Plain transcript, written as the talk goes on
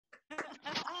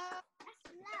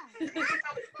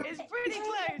It's pretty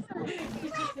close.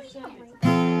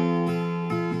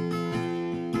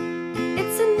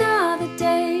 It's another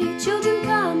day. Children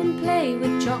come and play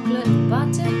with chocolate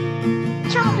butter.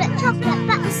 Chocolate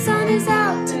butter. The sun is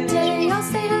out today. I'll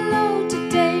say hello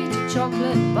today to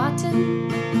chocolate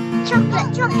button.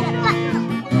 Chocolate butter.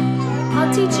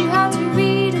 I'll teach you how to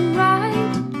read and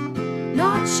write.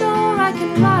 Not sure I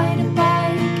can ride a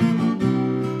bike.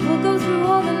 We'll go through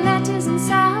all the letters and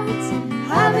sounds,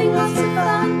 having lots of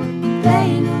fun,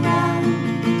 playing around.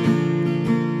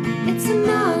 It's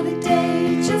another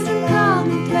day. Children come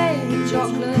and play with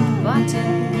chocolate butter.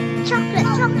 Chocolate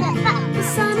butter. The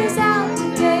sun is out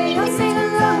today. I'll say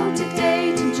hello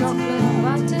today to chocolate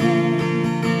butter.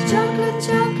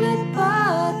 Chocolate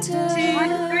butter. 2,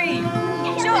 3.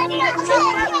 Chocolate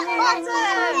butter.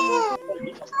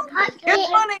 Good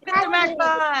morning, Mr.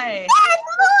 Magpie.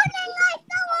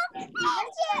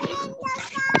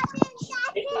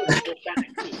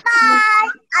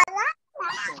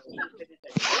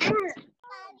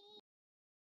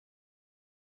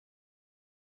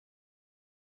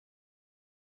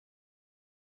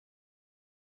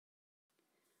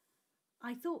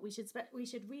 I thought we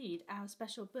should read our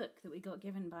special book that we got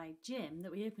given by Jim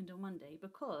that we opened on Monday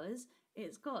because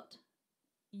it's got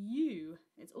you.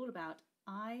 It's all about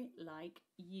I like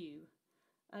you.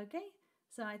 Okay,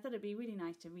 so I thought it'd be really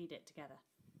nice to read it together.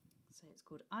 So it's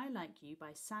called I Like You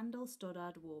by Sandal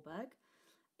Stoddard Warburg,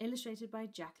 illustrated by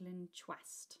Jacqueline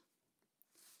Chwast,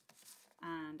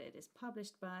 and it is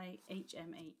published by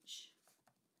HMH.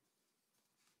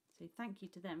 So thank you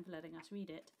to them for letting us read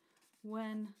it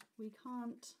when we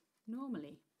can't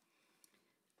normally.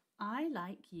 I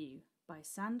Like You by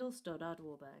Sandal Stoddard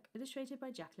Warburg, illustrated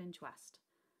by Jacqueline Chwast.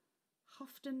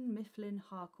 Houghton Mifflin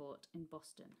Harcourt in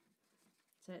Boston.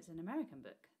 So it's an American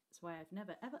book. That's why I've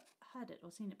never ever heard it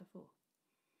or seen it before.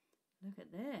 Look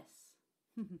at this.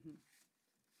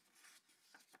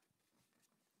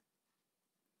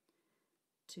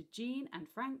 To Jean and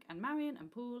Frank and Marion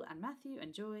and Paul and Matthew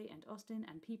and Joy and Austin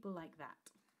and people like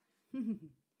that.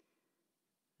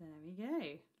 There we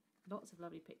go. Lots of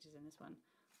lovely pictures in this one,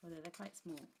 although they're quite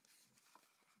small.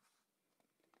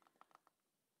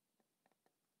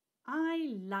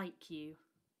 I like you,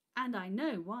 and I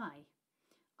know why.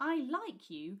 I like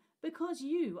you because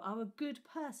you are a good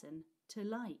person to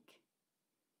like.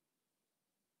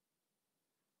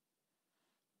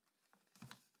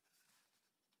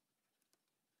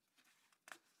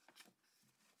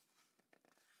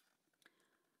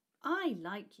 I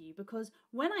like you because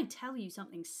when I tell you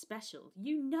something special,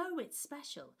 you know it's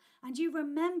special and you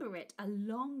remember it a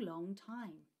long, long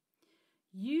time.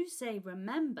 You say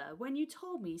remember when you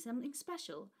told me something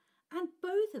special, and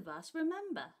both of us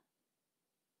remember.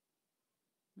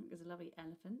 Look, there's a lovely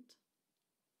elephant.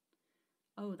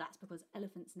 Oh, that's because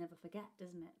elephants never forget,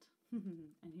 isn't it?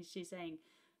 And she's saying,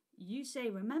 you say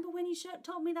remember when you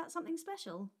told me that's something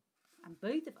special, and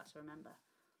both of us remember.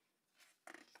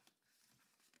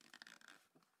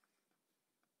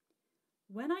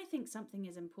 When I think something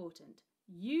is important,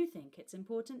 you think it's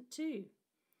important too.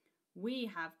 We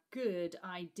have good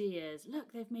ideas.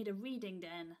 Look, they've made a reading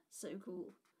den. So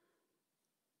cool.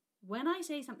 When I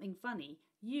say something funny,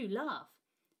 you laugh.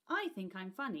 I think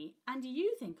I'm funny and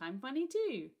you think I'm funny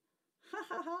too. Ha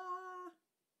ha ha.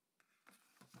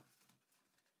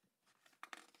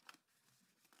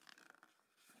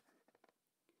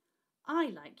 I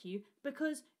like you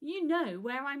because you know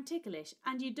where I'm ticklish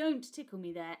and you don't tickle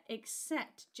me there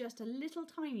except just a little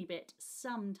tiny bit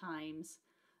sometimes.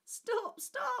 Stop,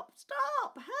 stop,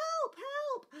 stop, help,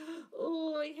 help.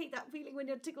 Oh, I hate that feeling when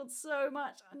you're tickled so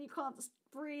much and you can't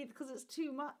breathe because it's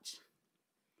too much.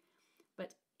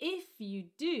 But if you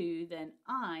do, then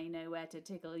I know where to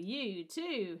tickle you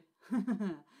too.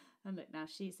 And look, now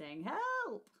she's saying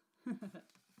help.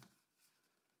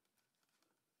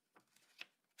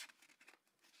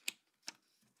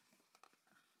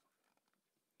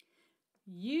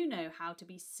 You know how to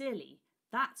be silly.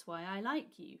 That's why I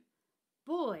like you.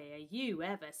 Boy, are you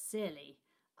ever silly.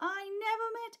 I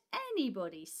never met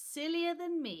anybody sillier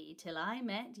than me till I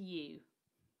met you.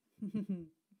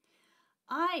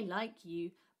 I like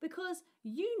you because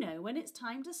you know when it's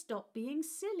time to stop being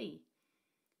silly.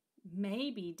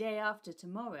 Maybe day after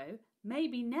tomorrow,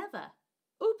 maybe never.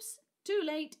 Oops, too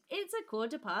late, it's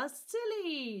 1/4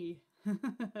 silly.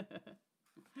 That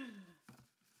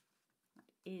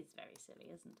is very silly,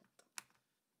 isn't it?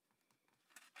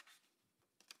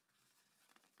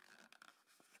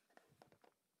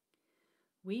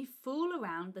 We fool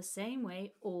around the same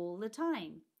way all the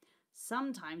time.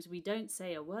 Sometimes we don't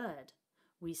say a word.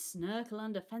 We snirkle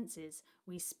under fences.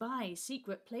 We spy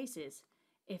secret places.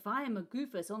 If I am a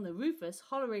goofus on the Rufus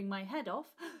hollering my head off,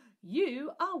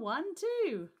 you are one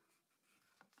too.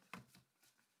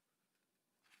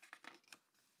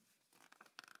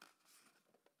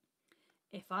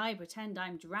 If I pretend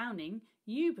I'm drowning,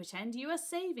 you pretend you are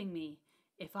saving me.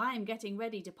 If I am getting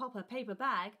ready to pop a paper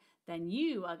bag, then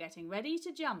you are getting ready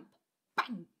to jump.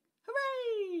 Bang!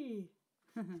 Hooray!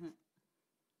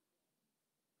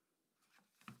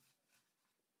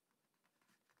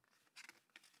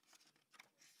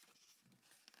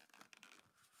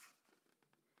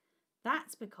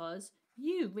 That's because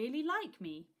you really like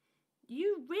me.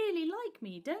 You really like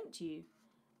me, don't you?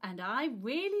 And I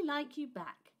really like you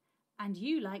back. And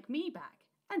you like me back.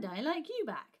 And I like you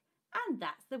back. And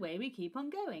that's the way we keep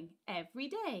on going every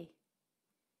day.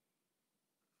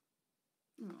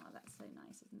 Oh, that's so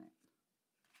nice, isn't it?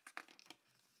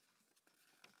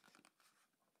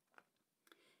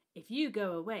 If you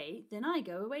go away, then I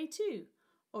go away too.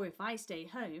 Or if I stay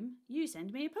home, you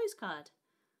send me a postcard.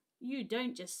 You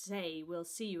don't just say, we'll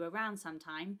see you around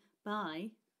sometime,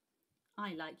 bye.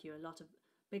 I like you a lot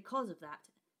because of that.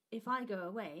 If I go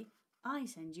away, I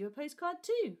send you a postcard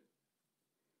too.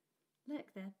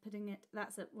 Look, they're putting it,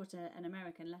 that's what an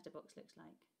American letterbox looks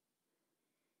like.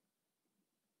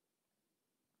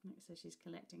 Look, so she's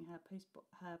collecting her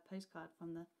postcard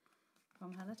from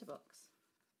her letterbox.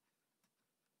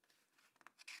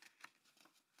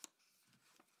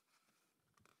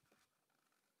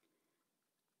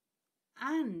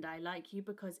 And I like you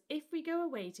because if we go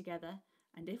away together,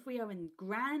 and if we are in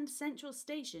Grand Central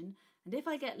Station, and if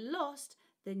I get lost,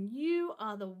 then you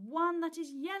are the one that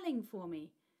is yelling for me.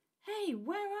 Hey,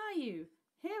 where are you?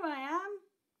 Here I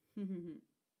am.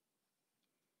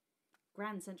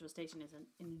 Grand Central Station is an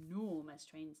enormous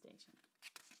train station.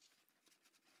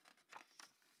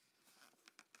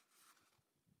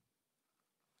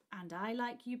 And I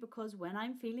like you because when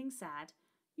I'm feeling sad,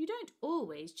 you don't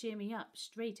always cheer me up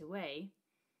straight away.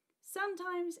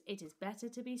 Sometimes it is better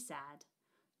to be sad.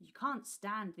 You can't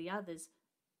stand the others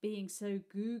being so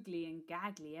googly and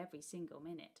gaggly every single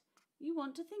minute. You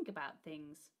want to think about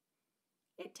things.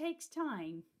 It takes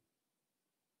time.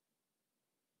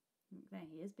 Look, there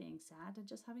he is being sad and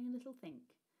just having a little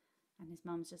think. And his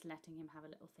mum's just letting him have a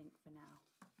little think for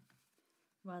now,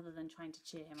 rather than trying to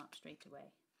cheer him up straight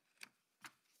away.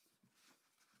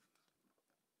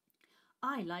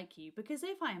 I like you because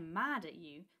if I am mad at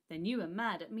you, then you are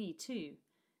mad at me too.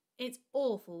 It's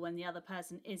awful when the other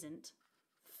person isn't.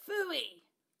 Phooey!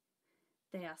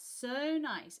 They are so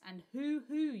nice and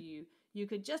hoo-hoo you. You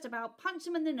could just about punch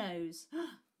them in the nose.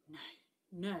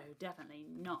 No, definitely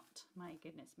not. My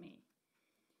goodness me.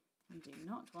 You do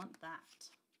not want that.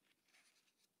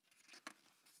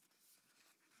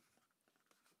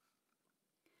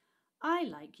 I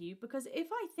like you because if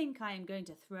I think I am going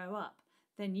to throw up,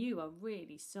 then you are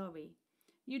really sorry.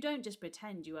 You don't just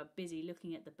pretend you are busy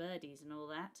looking at the birdies and all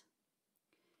that.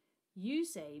 You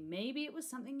say maybe it was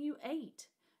something you ate.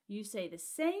 You say the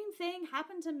same thing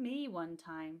happened to me one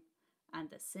time, and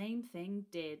the same thing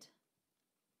did.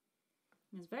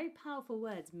 There's very powerful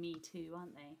words, me too,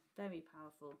 aren't they? Very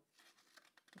powerful.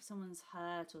 If someone's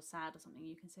hurt or sad or something,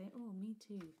 you can say, oh, me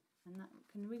too. And that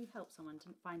can really help someone to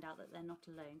find out that they're not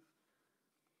alone.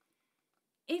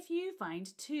 If you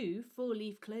find 2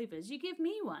 4-leaf clovers, you give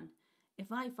me 1.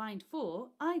 If I find 4,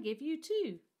 I give you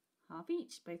 2. Half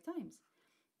each, both times.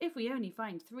 If we only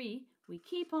find 3, we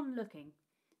keep on looking.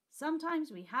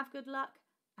 Sometimes we have good luck,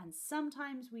 and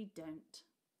sometimes we don't.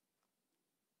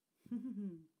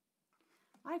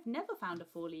 I've never found a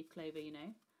 4-leaf clover, you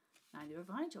know. Neither have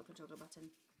I, chocolate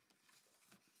button.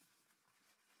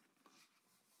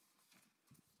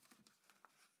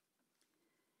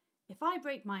 If I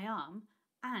break my arm,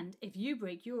 and if you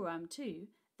break your arm too,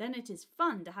 then it is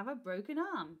fun to have a broken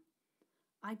arm.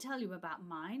 I tell you about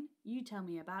mine, you tell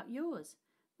me about yours.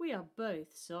 We are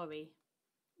both sorry.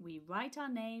 We write our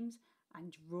names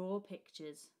and draw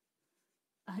pictures.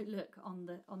 Oh, look, on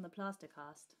the plaster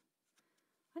cast.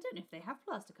 I don't know if they have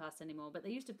plaster casts anymore, but they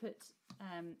used to put,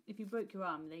 if you broke your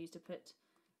arm, they used to put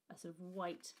a sort of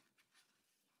white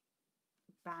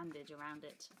bandage around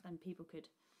it, and people could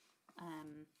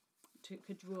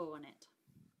draw on it.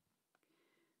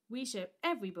 We show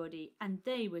everybody, and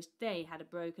they wish they had a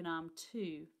broken arm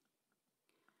too.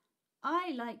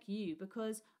 I like you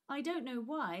because I don't know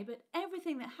why, but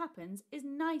everything that happens is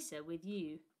nicer with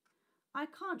you. I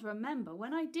can't remember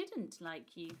when I didn't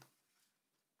like you.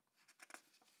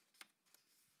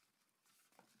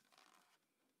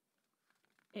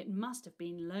 It must have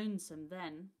been lonesome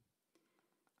then.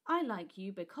 I like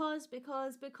you because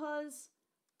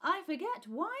I forget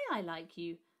why I like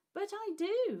you, but I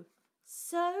do.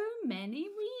 So many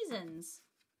reasons.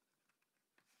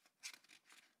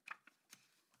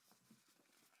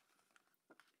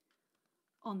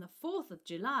 On the 4th of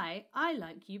July, I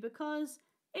like you because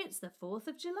it's the 4th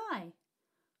of July.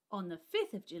 On the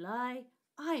 5th of July,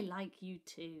 I like you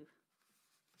too.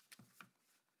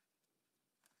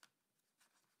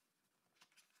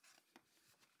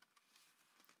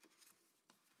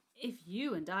 If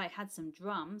you and I had some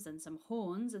drums and some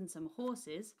horns and some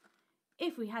horses,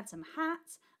 if we had some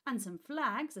hats and some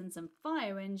flags and some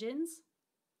fire engines,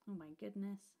 oh my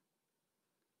goodness.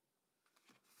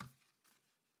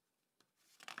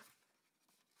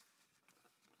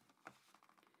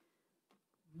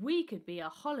 We could be a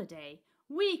holiday,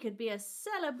 we could be a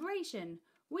celebration,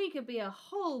 we could be a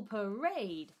whole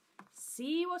parade.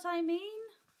 See what I mean?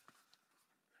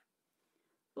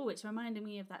 Oh, it's reminding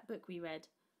me of that book we read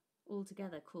all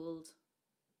together called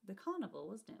The Carnival,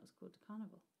 wasn't it? It was called The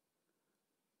Carnival.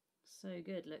 So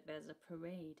good. Look, there's a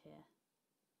parade here.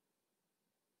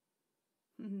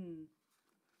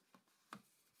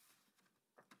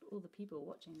 All the people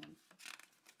watching them.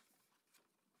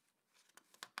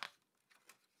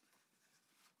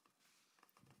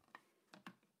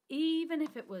 Even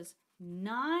if it was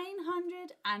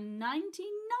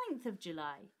 999th of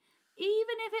July,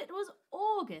 even if it was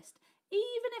August,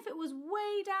 even if it was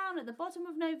way down at the bottom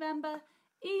of November,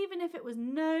 even if it was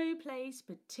no place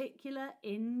particular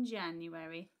in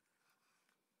January.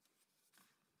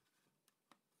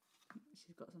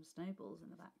 She's got some snowballs in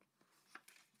the back.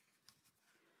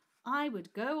 I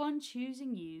would go on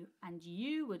choosing you, and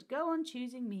you would go on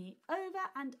choosing me over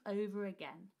and over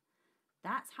again.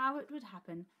 That's how it would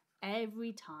happen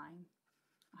every time.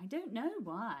 I don't know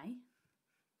why.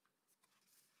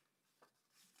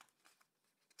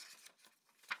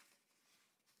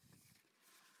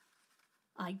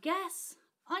 I guess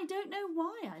I don't know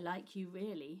why I like you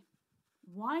really.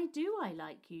 Why do I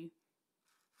like you?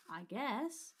 I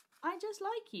guess I just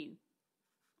like you.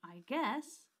 I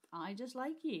guess I just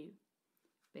like you.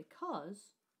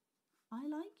 Because I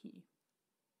like you.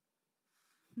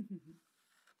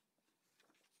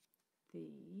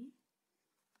 The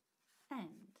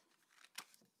end.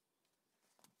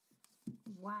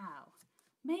 Wow.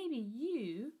 Maybe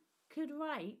you could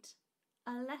write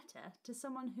a letter to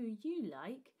someone who you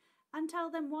like and tell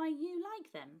them why you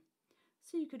like them.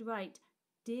 So you could write,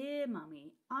 "Dear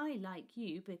Mummy, I like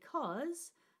you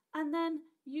because," and then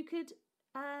you could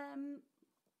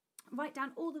write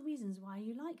down all the reasons why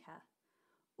you like her.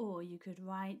 Or you could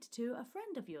write to a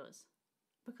friend of yours,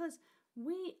 because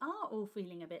we are all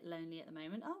feeling a bit lonely at the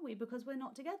moment, aren't we? Because we're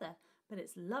not together. But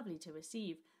it's lovely to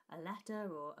receive a letter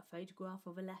or a photograph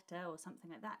of a letter or something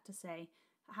like that to say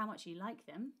how much you like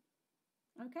them.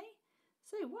 Okay?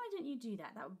 So why don't you do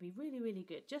that? That would be really, really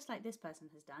good. Just like this person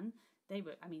has done. They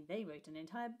wrote an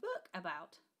entire book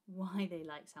about why they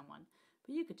like someone.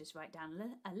 But you could just write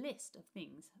down a list of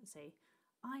things. Say,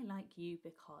 "I like you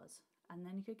because," and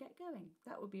then you could get going.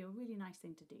 That would be a really nice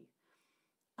thing to do.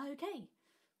 Okay.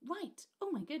 Right,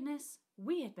 oh my goodness,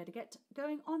 we had better get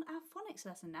going on our phonics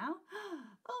lesson now.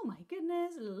 Oh my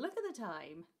goodness, look at the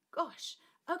time. Gosh,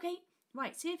 okay,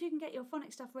 right, see if you can get your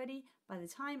phonics stuff ready by the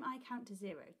time I count to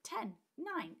 0. 10,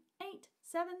 9, 8,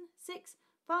 7, 6,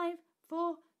 5,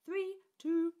 4, 3,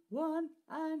 2, 1,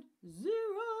 and 0.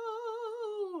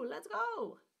 Let's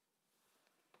go.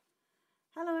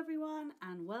 Hello everyone,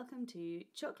 and welcome to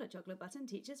Chocolate Button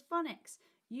Teaches Phonics.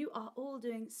 You are all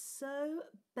doing so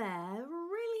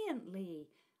brilliantly.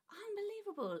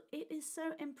 Unbelievable. It is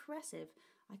so impressive.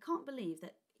 I can't believe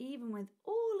that even with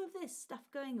all of this stuff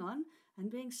going on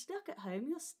and being stuck at home,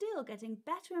 you're still getting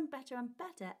better and better and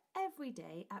better every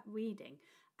day at reading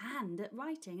and at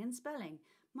writing and spelling.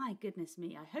 My goodness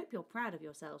me, I hope you're proud of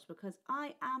yourselves, because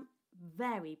I am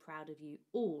very proud of you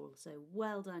all. So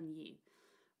well done you.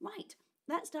 Right.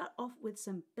 Let's start off with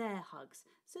some bear hugs.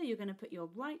 So you're going to put your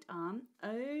right arm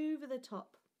over the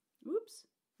top.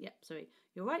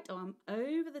 Your right arm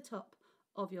over the top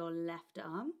of your left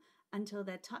arm until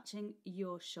they're touching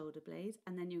your shoulder blades.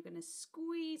 And then you're going to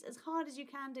squeeze as hard as you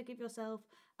can to give yourself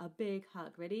a big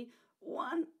hug. Ready?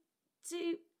 1,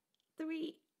 2,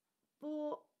 3,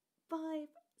 4, 5,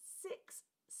 6,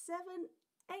 7,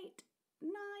 8,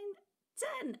 9,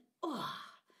 10.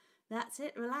 Oh, that's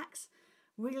it. Relax.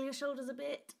 Wiggle your shoulders a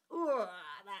bit. Oh,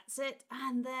 that's it.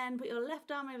 And then put your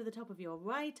left arm over the top of your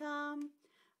right arm.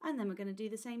 And then we're going to do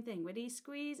the same thing. Ready?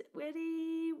 Squeeze.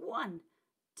 Ready? 1,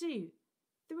 2,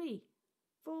 3,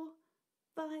 4,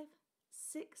 5,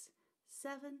 6,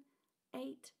 7,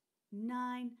 8,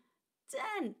 9,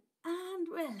 10. And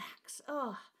relax.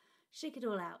 Oh, shake it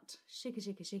all out. Shake,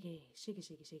 shake, shake, shake,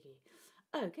 shake, shake.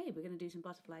 Okay, we're going to do some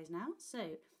butterflies now.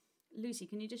 So, Lucy,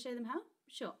 can you just show them how?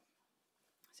 Sure.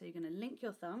 So you're going to link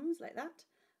your thumbs like that,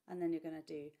 and then you're going to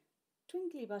do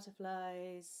twinkly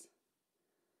butterflies.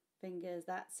 Fingers,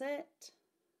 that's it.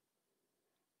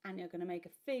 And you're going to make a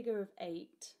figure of 8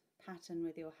 pattern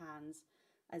with your hands,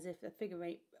 as if a figure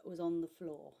 8 was on the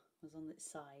floor, was on its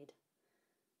side.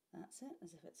 That's it,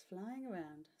 as if it's flying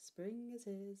around. Spring is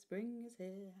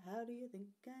here, how do you think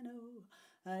I know?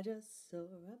 I just saw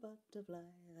a butterfly,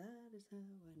 that is how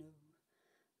I know.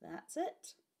 That's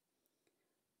it.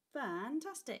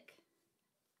 Fantastic.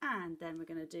 And then we're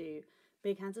going to do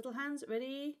big hands, little hands.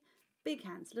 Ready? Big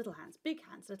hands, little hands, big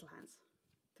hands, little hands.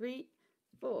 3,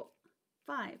 4,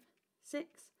 5,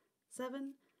 6,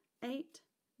 7, 8,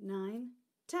 9,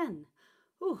 10.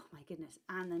 Oh my goodness.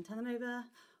 And then turn them over.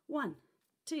 1,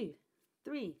 2,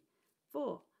 3,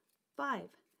 4, 5,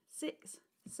 6,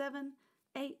 7,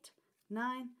 8,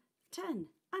 9, 10.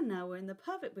 And now we're in the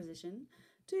perfect position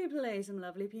to play some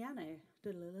lovely piano.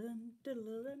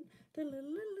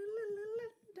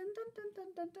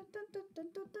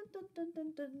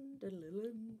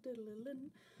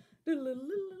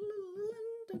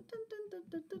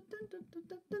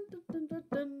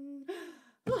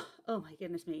 Oh my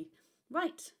goodness me.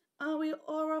 Right,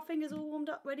 are our fingers all warmed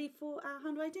up, ready for our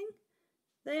handwriting?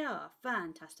 They are.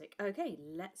 Fantastic. Okay,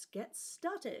 let's get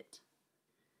started.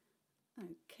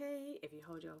 Okay, if you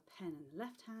hold your pen in the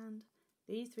left hand,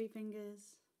 these 3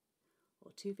 fingers,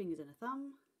 or 2 fingers and a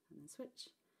thumb, and then switch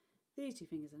these 2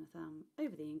 fingers and a thumb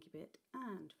over the inky bit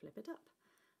and flip it up.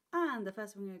 And the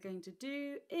first thing we're going to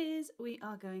do is we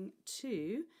are going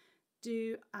to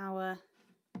do our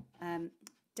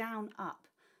down up.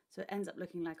 So it ends up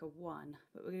looking like a 1,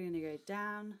 but we're going to go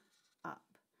down, up,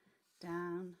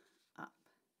 down, up,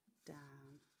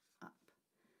 down, up.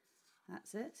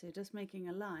 That's it. So you're just making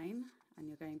a line and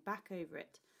you're going back over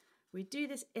it. We do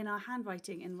this in our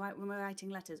handwriting and when we're writing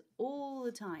letters all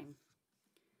the time.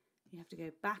 You have to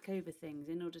go back over things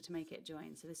in order to make it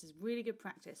join. So this is really good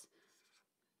practice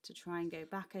to try and go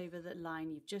back over the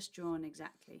line you've just drawn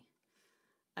exactly.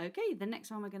 Okay, the next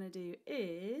one we're going to do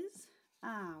is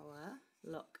our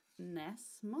Loch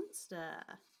Ness Monster.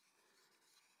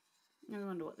 I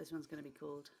wonder what this one's going to be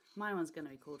called. My one's going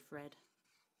to be called Fred.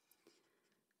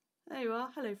 There you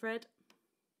are. Hello, Fred.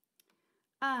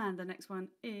 And the next one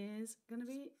is going to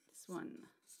be this one.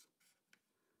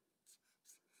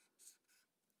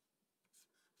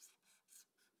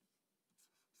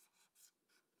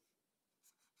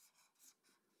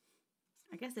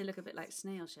 I guess they look a bit like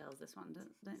snail shells, this one,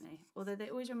 don't they? Although they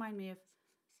always remind me of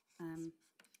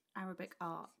Arabic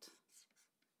art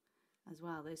as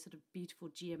well, those sort of beautiful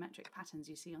geometric patterns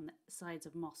you see on the sides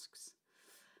of mosques.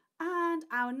 And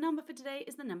our number for today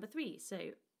is the number 3. So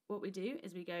what we do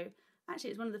is we go, actually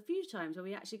it's one of the few times where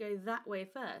we actually go that way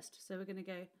first. So we're going to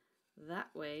go that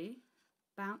way,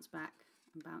 bounce back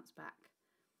and bounce back.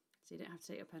 So you don't have to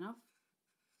take your pen off.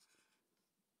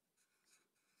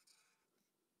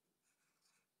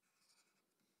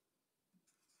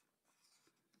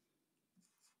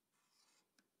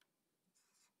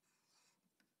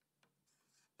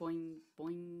 Boing,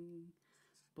 boing,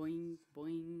 boing,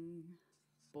 boing,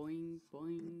 boing,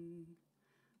 boing,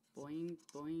 boing,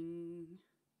 boing.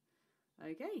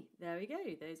 Okay, there we go.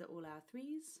 Those are all our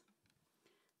 3s.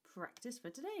 Practice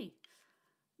for today.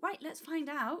 Right, let's find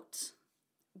out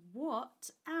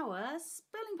what our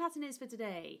spelling pattern is for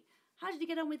today. How did you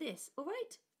get on with this? All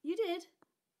right, you did.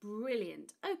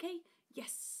 Brilliant. Okay,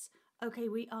 yes. Okay,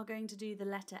 we are going to do the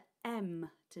letter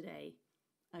M today.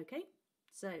 Okay.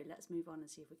 So let's move on and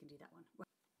see if we can do that one.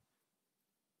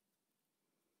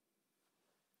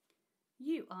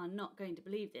 You are not going to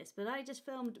believe this, but I just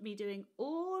filmed me doing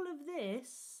all of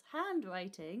this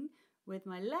handwriting with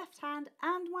my left hand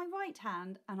and my right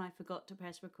hand, and I forgot to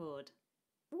press record.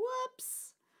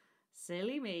 Whoops!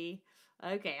 Silly me.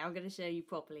 Okay, I'm going to show you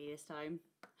properly this time.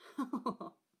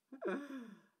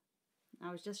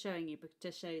 I was just showing you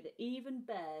to show that even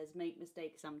bears make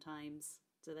mistakes sometimes.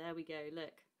 So there we go,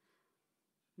 look.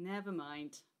 Never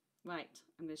mind. Right,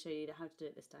 I'm going to show you how to do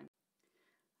it this time.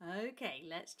 Okay,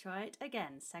 let's try it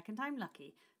again. Second time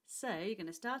lucky. So you're going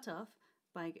to start off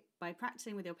by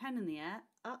practicing with your pen in the air.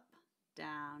 Up,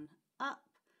 down, up,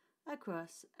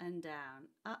 across and down,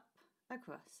 up,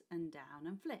 across and down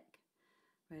and flick.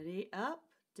 Ready? Up,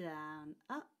 down,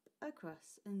 up,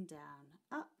 across and down,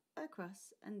 up,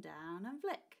 across and down and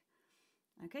flick.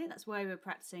 Okay, that's why we're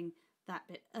practicing that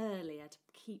bit earlier, to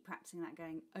keep practicing that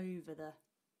going over the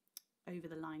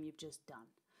line you've just done.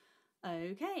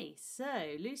 Okay, so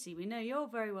Lucy, we know you're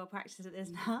very well practiced at this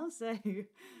now, so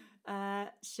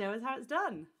show us how it's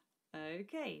done.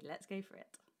 Okay, let's go for it.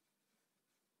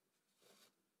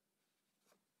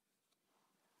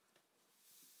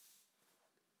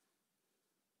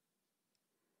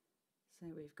 So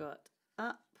we've got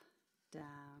up,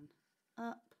 down,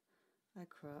 up,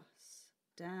 across,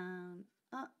 down,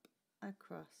 up,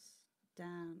 across,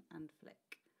 down and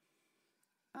flick.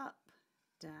 Up,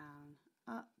 down,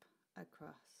 up,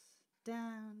 across,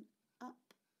 down,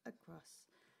 up, across,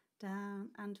 down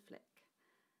and flick.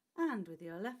 And with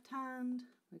your left hand,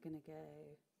 we're going to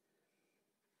go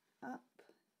up,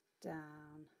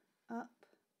 down, up,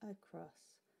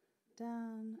 across,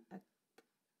 down, up,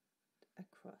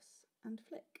 across and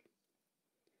flick.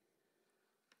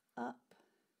 Up,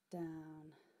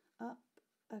 down, up,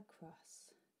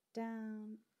 across,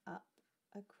 down, up,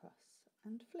 across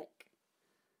and flick.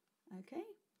 Okay,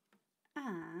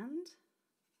 and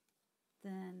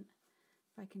then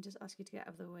if I can just ask you to get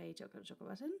out of the way, chocolate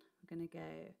button, we're going to go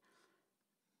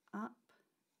up,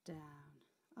 down,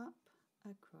 up,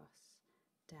 across,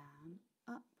 down,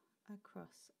 up,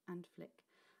 across and flick.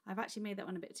 I've actually made that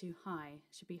one a bit too high.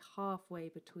 It should be halfway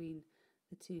between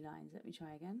the two lines. Let me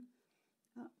try again.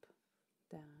 Up,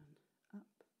 down,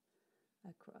 up,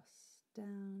 across,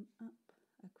 down, up,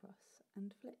 across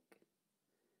and flick.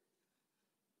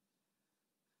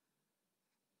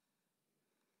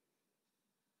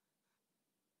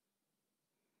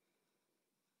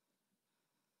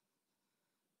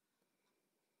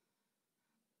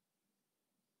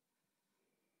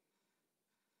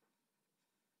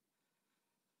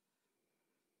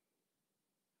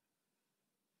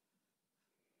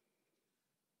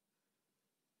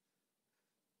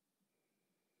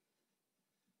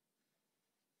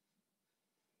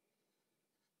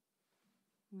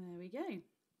 There we go.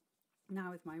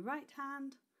 Now with my right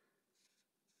hand,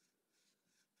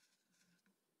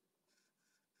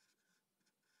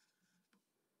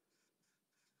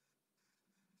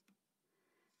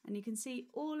 and you can see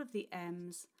all of the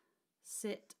M's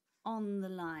sit on the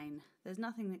line. There's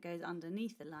nothing that goes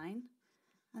underneath the line,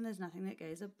 and there's nothing that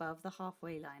goes above the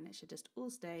halfway line. It should just all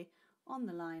stay on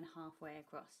the line halfway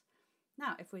across.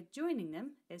 Now if we're joining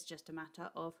them, it's just a matter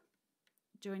of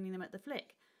joining them at the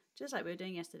flick, just like we were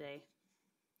doing yesterday.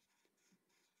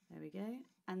 There we go.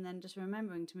 And then just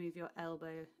remembering to move your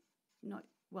elbow,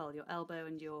 your elbow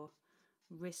and your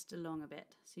wrist along a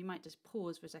bit. So you might just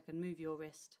pause for a second, move your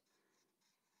wrist,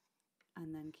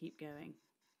 and then keep going.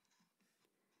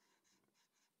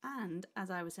 And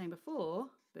as I was saying before,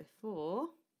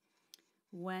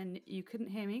 when you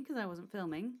couldn't hear me because I wasn't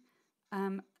filming,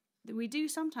 we do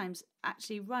sometimes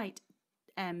actually write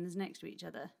M's next to each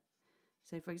other.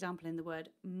 So for example, in the word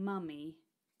mummy,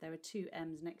 there are two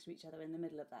M's next to each other in the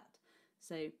middle of that.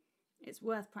 So it's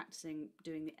worth practicing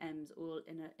doing the M's all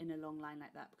in a long line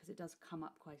like that, because it does come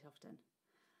up quite often.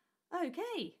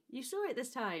 Okay, you saw it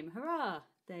this time. Hurrah!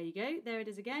 There you go. There it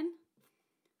is again.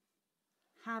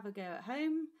 Have a go at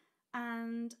home,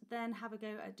 and then have a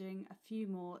go at doing a few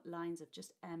more lines of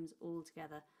just M's all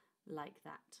together like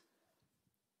that.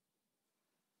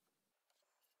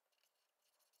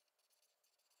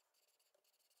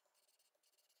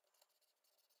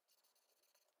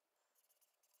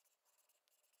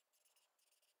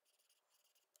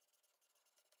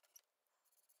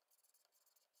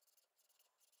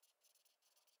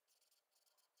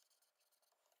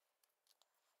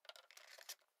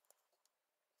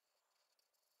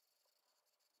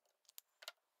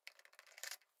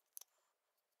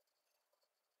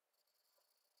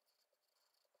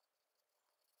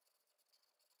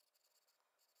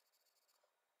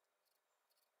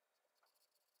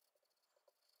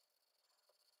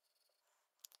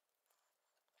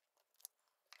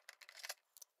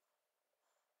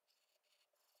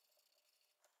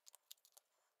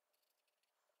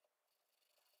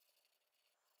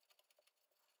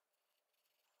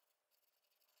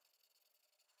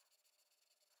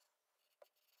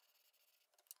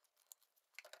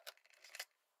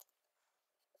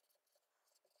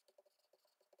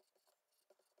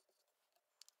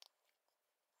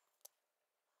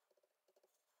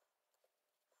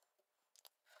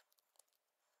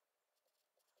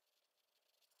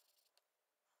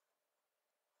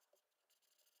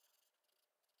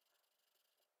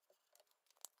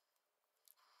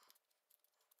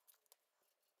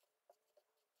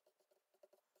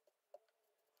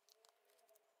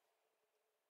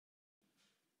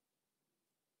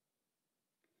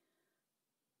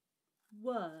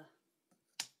 Were,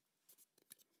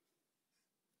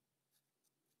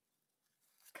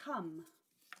 come,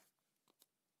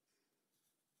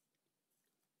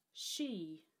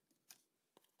 she,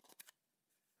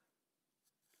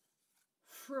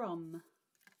 from,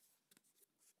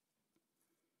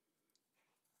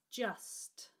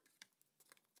 just,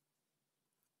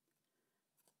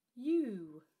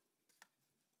 you,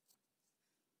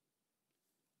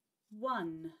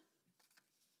 one,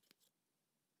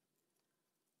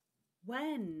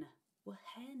 When,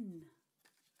 hen.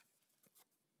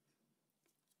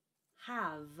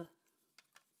 Have,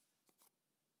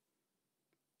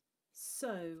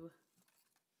 so.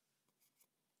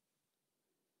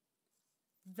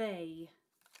 They,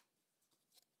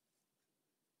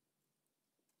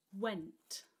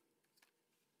 went.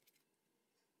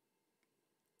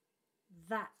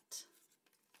 That,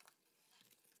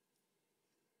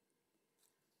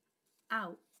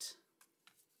 out.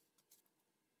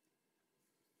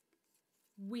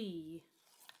 We,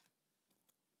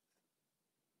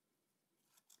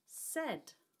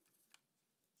 said.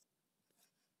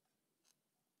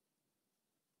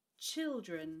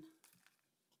 Children,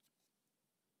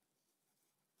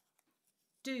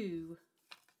 do.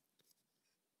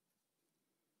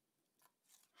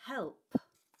 Help.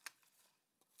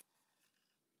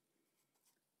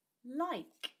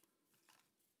 Like.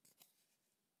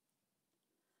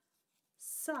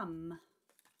 Some.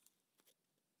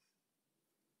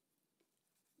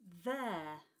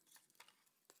 There.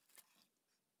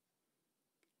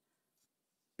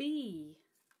 Be.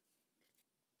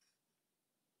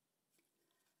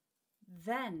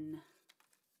 Then.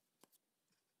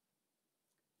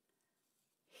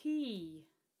 He.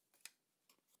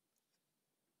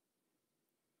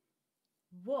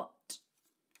 What.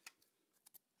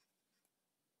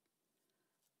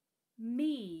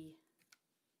 Me.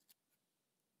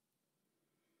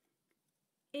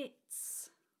 It's.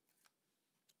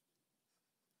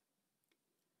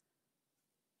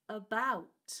 About.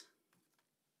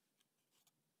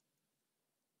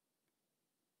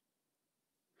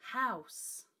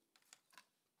 House.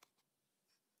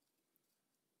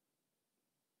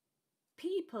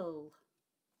 People.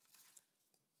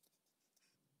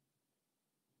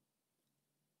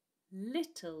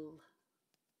 Little.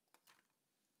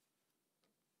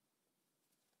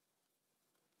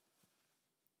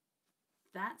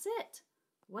 That's it.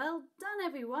 Well done,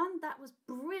 everyone. That was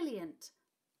brilliant.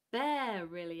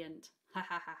 Bear-rilliant. Ha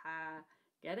ha ha ha.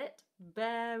 Get it?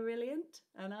 Bear-rilliant.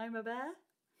 And I'm a bear?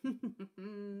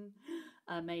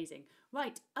 Amazing.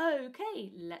 Right,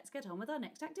 okay, let's get on with our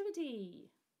next activity.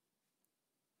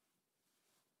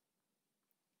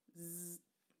 Z.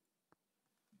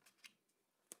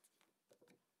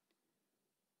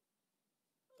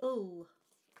 Ul.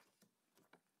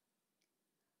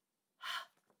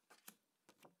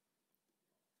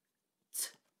 T.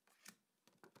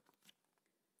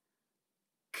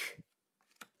 K.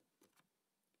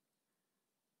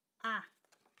 A.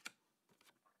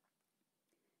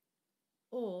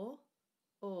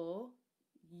 Or,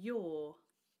 your.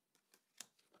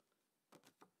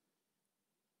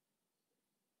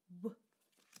 W.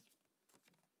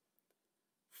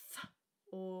 Th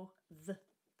or the.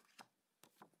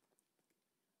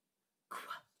 Qu.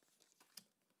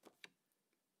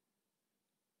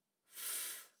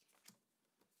 F.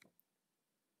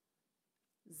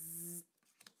 Z.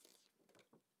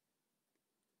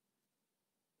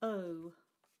 O.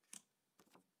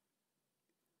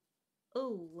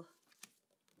 Ul.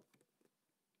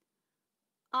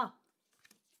 A.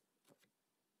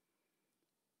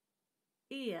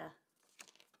 Ear.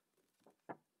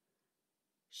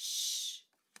 Sh.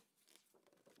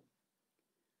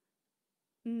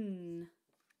 N.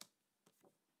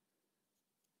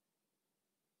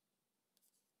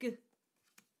 G.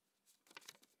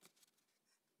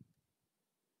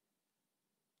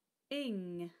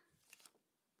 Ing.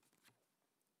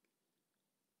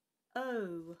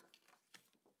 O.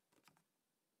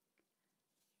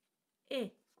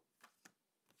 I.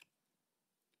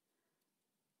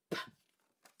 P.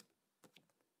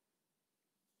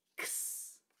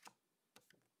 X.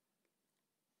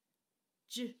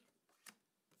 J.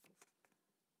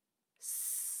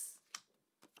 S.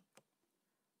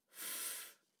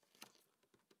 F.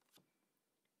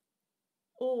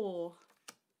 Or.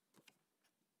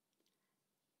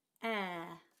 Air.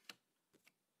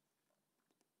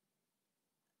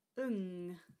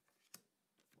 Ung.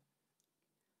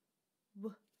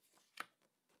 W.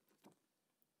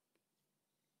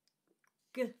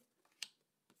 G.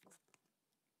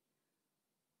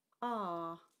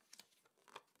 R.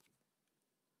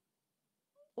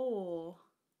 Or.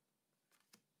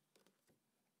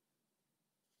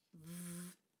 V.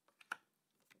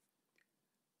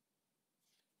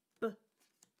 B.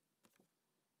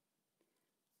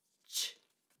 Ch.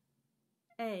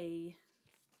 A.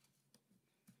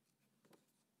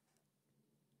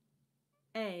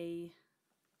 A.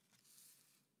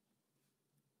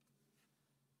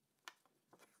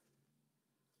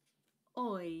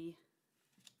 Oi.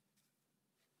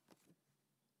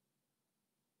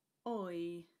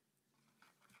 Oi.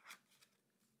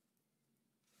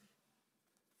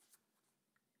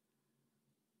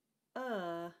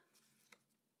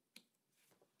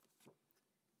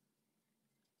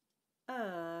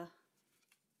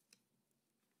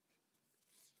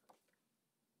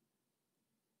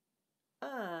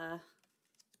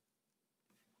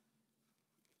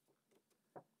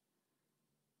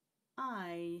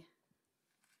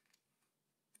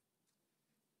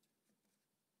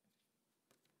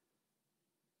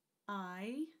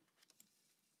 I,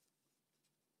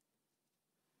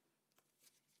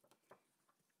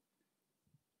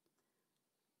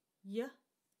 y,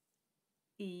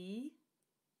 e,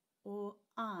 or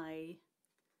I.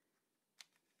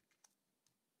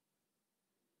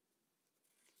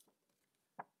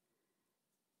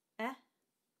 E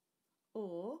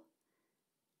or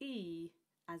E,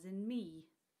 as in me.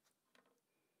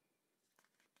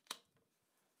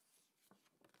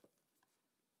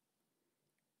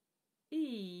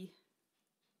 E,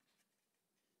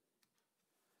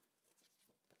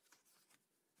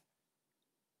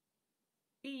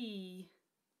 E,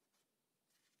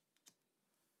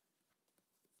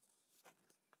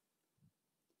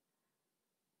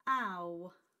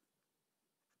 ow,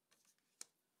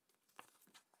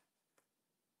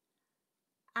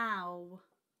 ow,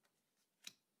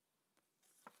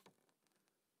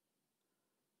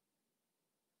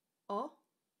 o,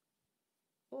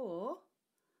 or,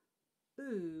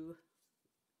 oo.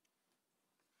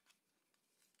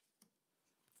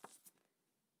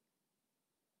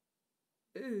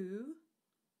 Oo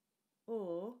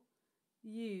or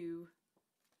you.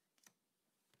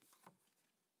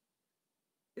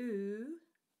 Oo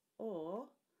or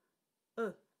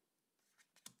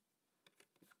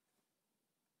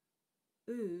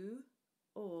oo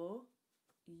or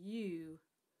you.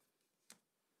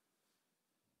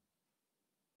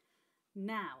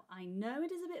 Now, I know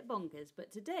it is a bit bonkers,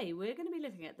 but today we're going to be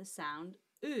looking at the sound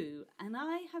oo, and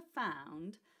I have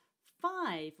found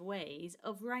 5 ways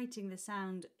of writing the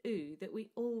sound oo that we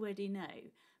already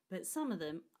know, but some of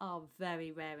them are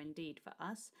very rare indeed for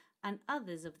us, and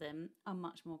others of them are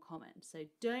much more common. So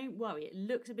don't worry, it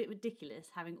looks a bit ridiculous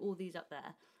having all these up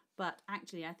there, but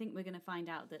actually I think we're going to find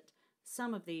out that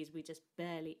some of these we just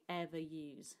barely ever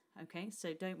use, okay?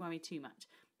 So don't worry too much.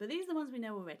 But these are the ones we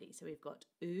know already. So we've got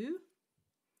oo,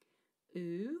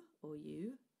 oo or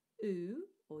you, oo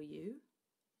or you,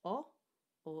 o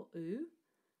or oo,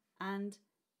 and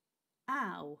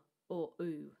ow or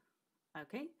oo.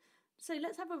 Okay, so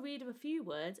let's have a read of a few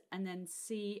words and then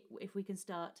see if we can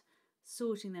start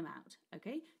sorting them out.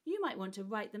 Okay, you might want to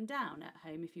write them down at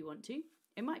home if you want to.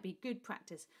 It might be good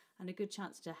practice and a good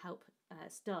chance to help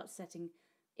start setting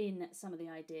in some of the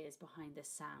ideas behind this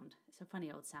sound. It's a funny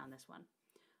old sound, this one.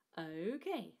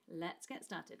 Okay, let's get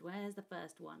started. Where's the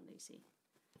first one, Lucy?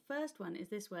 The first one is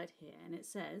this word here, and it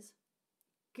says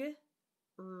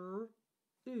g-r-oo.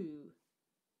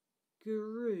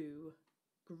 Grew.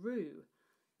 Grew.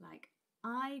 Like,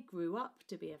 I grew up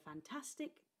to be a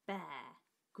fantastic bear.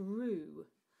 Grew.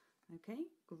 Okay,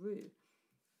 grew.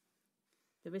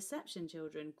 The reception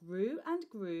children grew and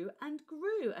grew and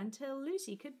grew until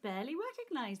Lucy could barely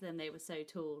recognise them. They were so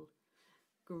tall.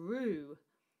 Grew.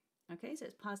 Okay, so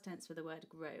it's past tense for the word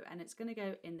grow, and it's going to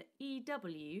go in the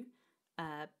EW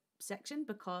section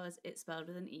because it's spelled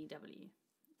with an EW.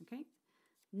 Okay,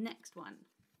 next one.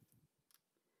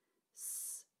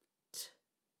 Stew.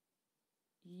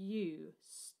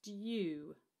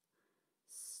 Stew.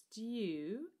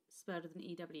 Stew, spelled with an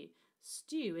EW.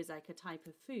 Stew is like a type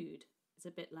of food. It's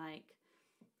a bit like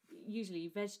usually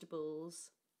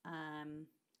vegetables and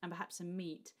perhaps some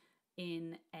meat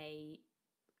in a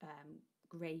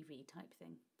gravy type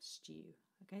thing. Stew.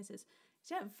 Okay, so it's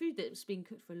food that's been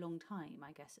cooked for a long time,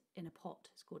 I guess, in a pot.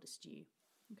 It's called a stew.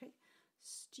 Okay,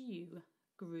 stew,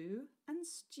 grew, and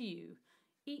stew,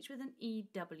 each with an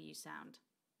EW sound.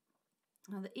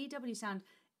 Now the EW sound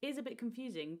is a bit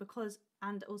confusing because,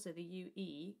 and also the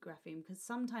UE grapheme, because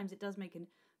sometimes it does make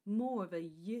more of a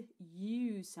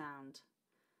U sound,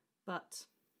 but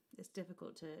it's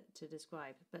difficult to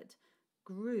describe. But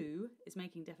grew is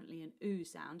making definitely an oo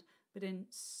sound, but in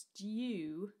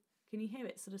stew, can you hear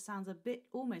it? Sort of sounds a bit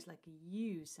almost like a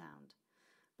U sound.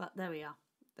 But there we are.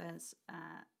 There's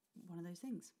one of those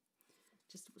things.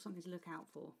 Just something to look out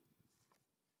for.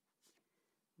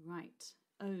 Right.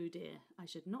 Oh dear, I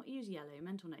should not use yellow.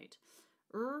 Mental note.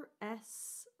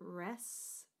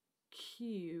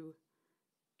 Rescue.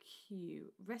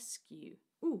 Rescue.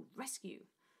 Ooh, rescue.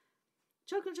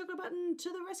 Chocolate button to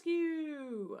the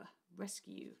rescue.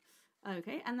 Rescue.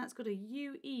 Okay, and that's got a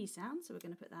UE sound, so we're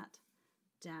going to put that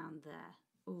down there.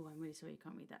 Oh, I'm really sorry you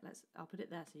can't read that. I'll put it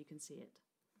there so you can see it.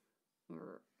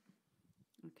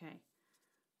 Okay.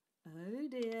 Oh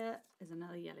dear, there's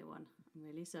another yellow one. I'm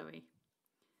really sorry.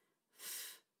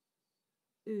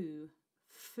 Ooh,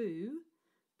 foo,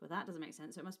 but that doesn't make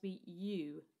sense, so it must be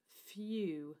you,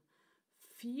 few,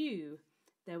 few.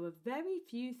 There were very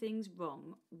few things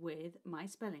wrong with my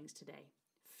spellings today.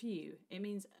 Few, it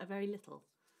means a very little.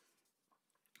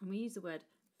 And we use the word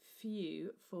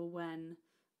few for when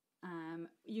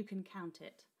you can count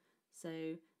it.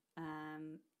 So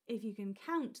if you can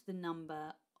count the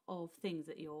number of things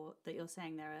that you're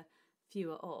saying there are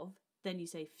fewer of, then you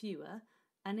say fewer.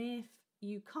 And if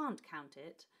you can't count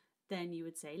it, then you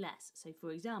would say less. So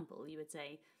for example, you would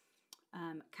say,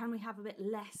 can we have a bit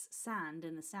less sand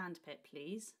in the sand pit,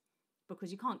 please?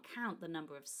 Because you can't count the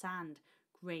number of sand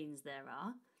grains there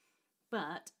are.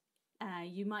 But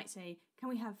you might say, can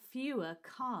we have fewer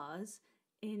cars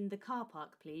in the car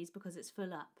park, please? Because it's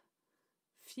full up.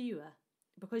 Fewer.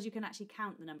 Because you can actually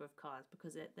count the number of cars,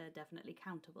 because they're definitely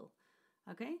countable.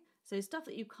 Okay? So stuff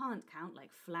that you can't count,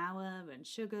 like flour and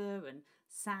sugar and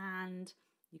sand,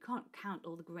 you can't count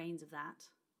all the grains of that.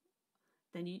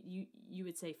 Then you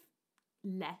would say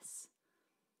less.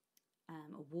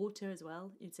 Water as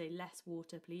well. You'd say less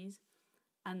water, please.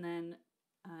 And then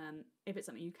if it's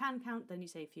something you can count, then you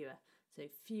say fewer. So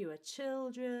fewer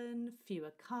children,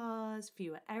 fewer cars,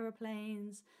 fewer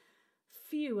aeroplanes,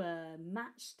 fewer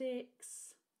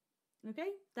matchsticks. Okay,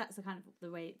 that's the kind of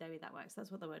the way that works.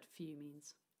 That's what the word few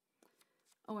means.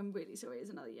 Oh, I'm really sorry. There's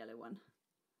another yellow one.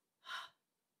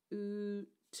 Oot,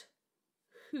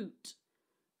 hoot,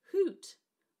 hoot,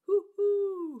 hoo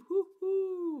hoo, hoo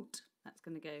hoot. That's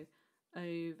going to go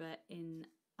over in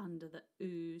under the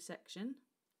oo section.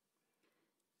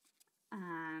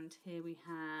 And here we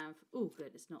have, oh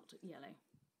good, it's not yellow.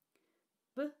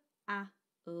 B-a-l,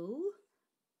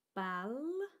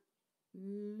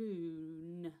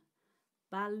 balloon,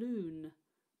 balloon,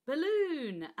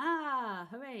 balloon. Ah,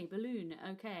 hooray, balloon.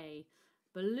 Okay,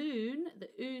 balloon. The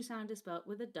oo sound is spelt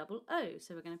with a double O,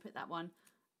 so we're going to put that one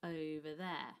over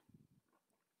there.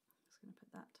 Just going to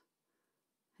put that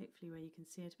hopefully where you can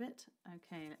see it a bit.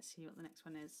 Okay, let's see what the next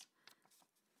one is.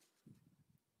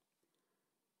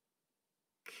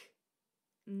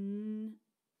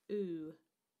 K-n-oo,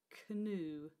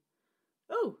 canoe.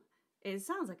 Oh, it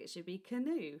sounds like it should be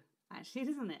canoe, actually,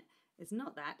 doesn't it? It's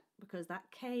not that, because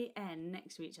that K-N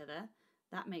next to each other,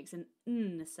 that makes an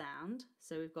N sound.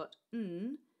 So we've got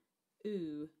N,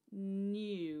 oo,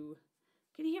 new.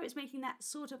 Can you hear it's making that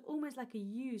sort of almost like a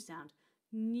U sound?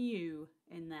 New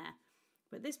in there.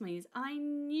 But this means I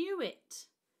knew it.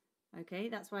 Okay,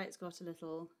 that's why it's got a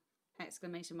little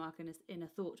exclamation mark in a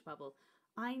thought bubble.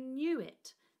 I knew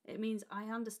it. It means I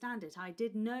understand it. I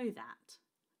did know that.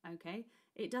 Okay,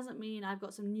 it doesn't mean I've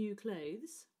got some new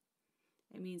clothes.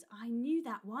 It means I knew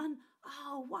that one.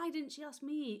 Oh, why didn't she ask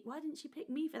me? Why didn't she pick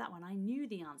me for that one? I knew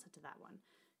the answer to that one.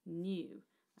 Knew.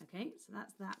 Okay, so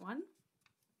that's that one.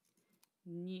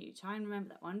 Knew. Try and remember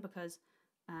that one, because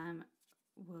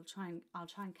I'll try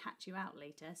and catch you out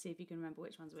later, see if you can remember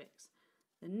which one's which.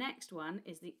 The next one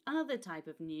is the other type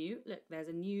of new. Look, there's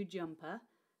a new jumper,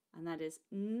 and that is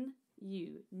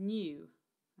n-u, new.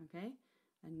 Okay,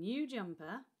 a new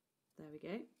jumper. There we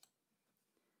go.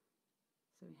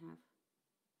 So we have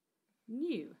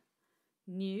new.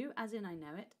 New as in I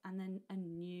know it, and then a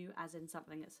new as in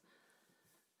something that's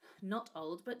not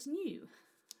old but new.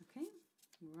 Okay,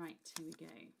 right, here we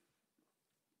go.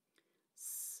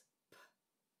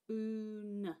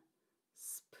 Spoon,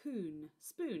 spoon,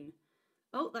 spoon.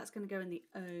 Oh, that's going to go in the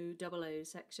O-double-O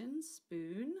section,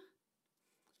 spoon.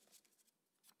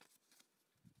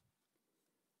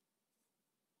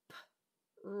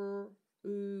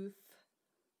 Oof,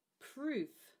 proof,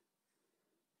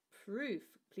 proof.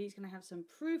 Please can I have some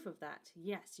proof of that?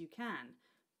 Yes, you can.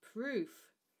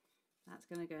 Proof. That's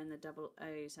going to go in the double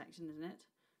O section, isn't it?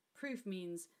 Proof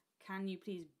means, can you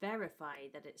please verify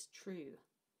that it's true?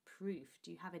 Proof.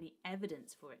 Do you have any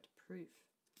evidence for it? Proof.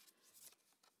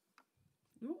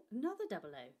 Oh, another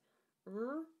double O.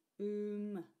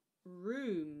 Room.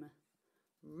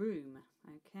 Room.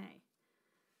 Okay.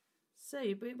 So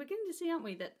we're beginning to see, aren't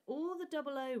we, that all the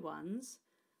double O ones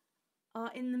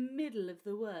are in the middle of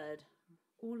the word.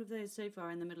 All of those so far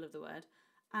are in the middle of the word.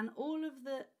 And all of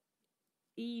the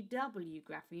EW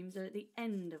graphemes are at the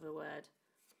end of the word.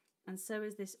 And so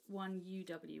is this one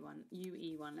UW one,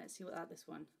 UE one. Let's see what about this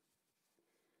one.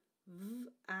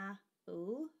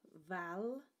 V-A-L,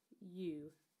 val,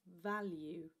 U,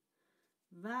 value,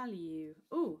 value.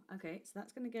 Oh, okay, so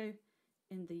that's going to go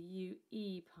in the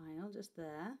UE pile, just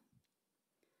there.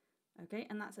 Okay,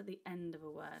 and that's at the end of a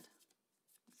word.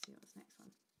 Let's see what's the next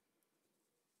one.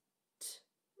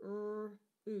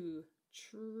 T-r-oo,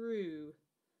 true.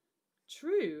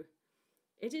 True.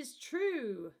 It is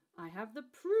true. I have the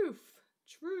proof.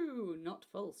 True, not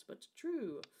false, but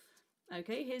true.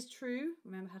 Okay, here's true.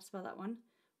 Remember how to spell that one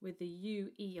with the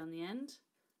UE on the end.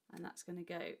 And that's going to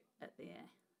go at the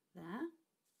there.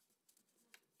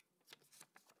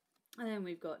 And then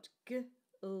we've got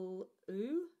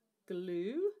g-l-oo,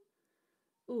 glue.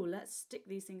 Oh, let's stick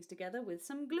these things together with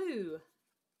some glue.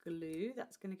 Glue,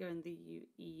 that's going to go in the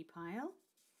UE pile.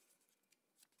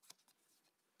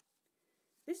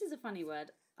 This is a funny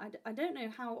word. I don't know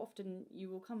how often you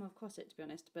will come across it, to be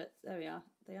honest, but there we are.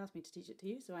 They asked me to teach it to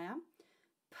you, so I am.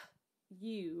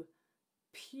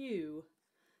 Pew.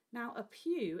 Now, a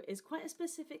pew is quite a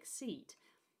specific seat.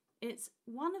 It's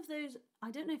one of those, I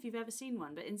don't know if you've ever seen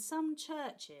one, but in some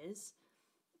churches,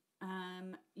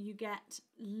 you get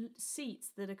seats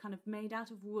that are kind of made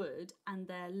out of wood and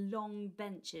they're long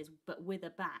benches but with a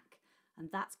back,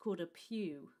 and that's called a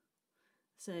pew.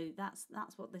 So that's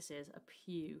what this is, a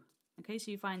pew. Okay,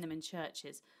 so you find them in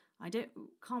churches.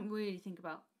 Can't really think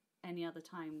about any other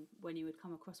time when you would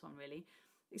come across one really,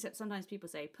 except sometimes people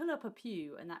say pull up a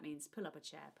pew, and that means pull up a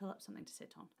chair, pull up something to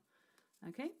sit on.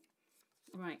 Okay,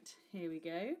 right, here we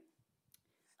go.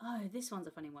 Oh, this one's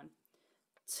a funny one.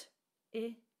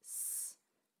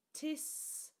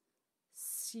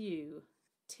 Tissue.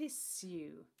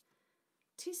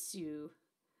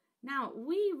 Now,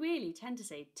 we really tend to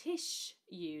say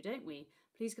tissue, don't we?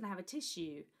 Please can I have a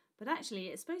tissue? But actually,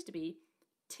 it's supposed to be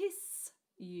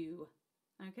tissue.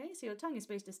 Okay, so your tongue is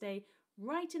supposed to stay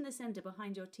right in the centre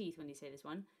behind your teeth when you say this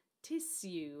one.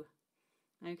 Tissue.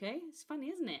 Okay, it's funny,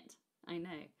 isn't it? I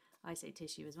know. I say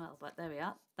tissue as well, but there we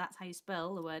are. That's how you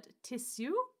spell the word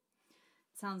tissue.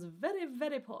 It sounds very,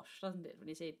 very posh, doesn't it, when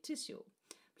you say tissue?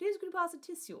 Please could you pass a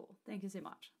tissue? Thank you so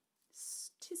much.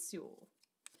 Tissue.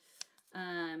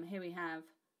 Here we have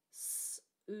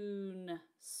soon.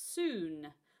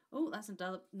 Oh, that's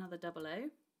another double O.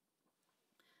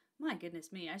 My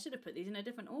goodness me, I should have put these in a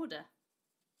different order.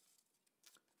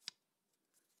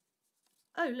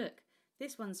 Oh, look,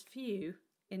 this one's few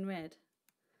in red.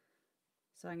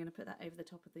 So I'm going to put that over the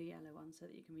top of the yellow one so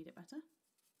that you can read it better.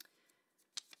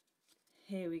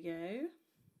 Here we go.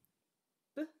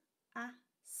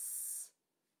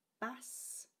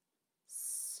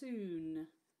 Bassoon.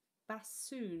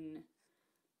 Bassoon?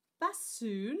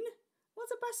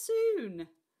 What's a bassoon?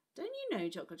 Don't you know,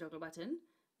 Chocolate Button?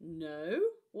 No?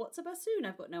 What's a bassoon?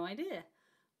 I've got no idea.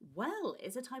 Well,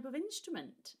 it's a type of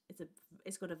instrument.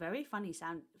 It's got a very funny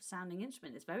sounding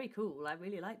instrument. It's very cool. I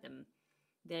really like them.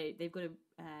 They've got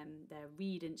their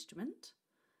reed instrument,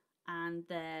 and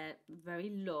they're very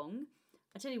long.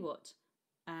 I tell you what,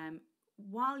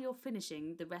 while you're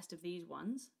finishing the rest of these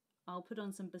ones, I'll put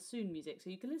on some bassoon music so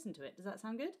you can listen to it. Does that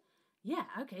sound good? Yeah,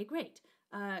 okay, great.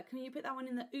 Can you put that one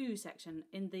in the ooh section?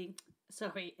 In the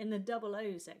double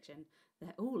O section.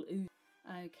 They're all ooh.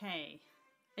 Okay.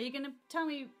 Are you going to tell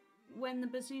me when the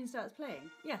bassoon starts playing?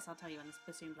 Yes, I'll tell you when the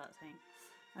bassoon starts playing.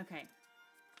 Okay.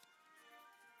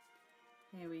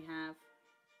 Here we have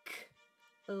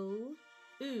ooh,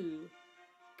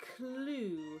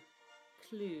 clue.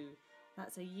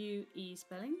 That's a U-E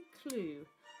spelling, clue.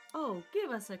 Oh, give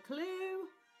us a clue.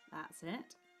 That's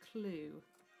it, clue.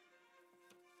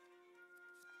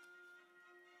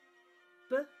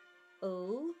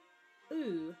 B-O-O,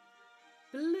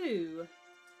 blue.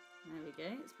 There we go,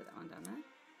 let's put that one down there.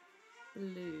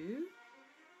 Blue.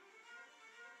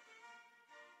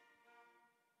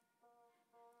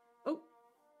 Oh,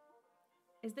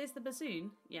 is this the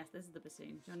bassoon? Yes, this is the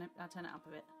bassoon. Do you want to, I'll turn it up a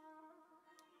bit.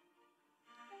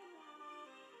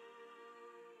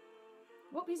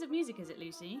 What piece of music is it,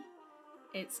 Lucy?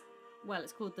 It's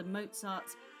called the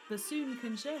Mozart's Bassoon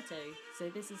Concerto. So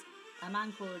this is a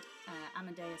man called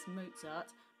Amadeus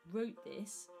Mozart wrote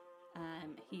this.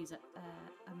 He's a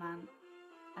man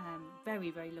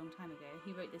very, very long time ago.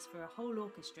 He wrote this for a whole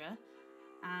orchestra,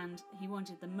 and he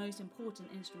wanted the most important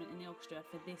instrument in the orchestra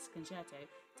for this concerto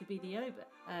to be the oboe,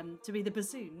 to be the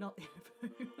bassoon, not the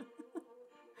oboe.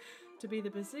 To be the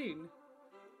bassoon.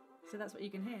 So that's what you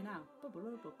can hear now.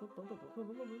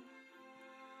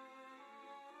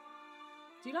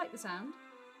 Do you like the sound?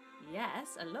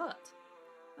 Yes, a lot.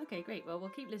 Okay, great. Well, we'll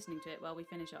keep listening to it while we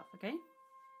finish off, okay?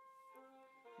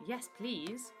 Yes,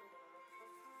 please.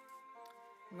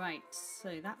 Right,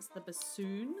 so that's the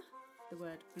bassoon, the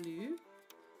word blue.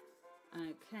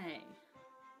 Okay.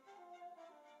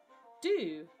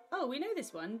 Do. Oh, we know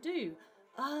this one, do.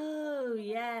 Oh,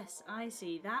 yes, I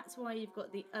see. That's why you've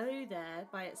got the O there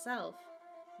by itself.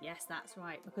 Yes, that's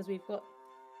right, because we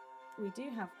do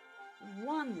have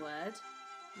one word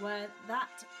where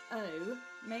that O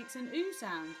makes an oo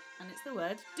sound, and it's the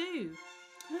word do.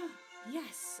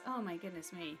 Yes, oh my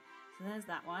goodness me. So there's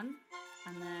that one,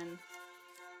 and then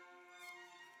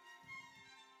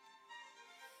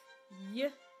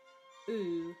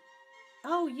y-oo.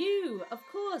 Oh, you, of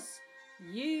course.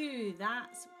 You,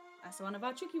 that's one of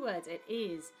our tricky words. It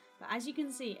is. But as you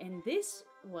can see in this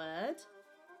word,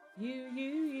 you,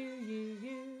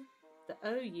 the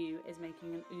OU is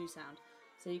making an oo sound.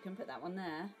 So you can put that one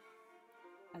there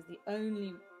as the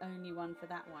only one for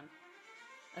that one.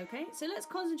 Okay, so let's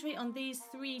concentrate on these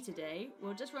three today.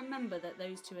 We'll just remember that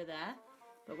those two are there,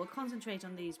 but we'll concentrate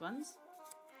on these ones.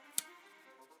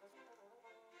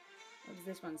 What does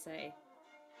this one say?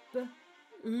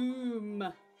 Boom,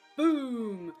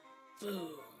 boom,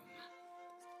 boom,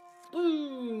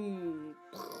 boom.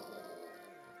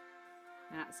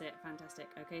 That's it, fantastic.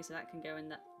 Okay, so that can go in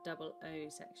that double O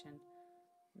section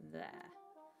there.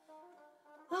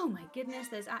 Oh my goodness,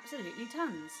 there's absolutely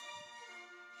tons.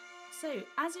 So,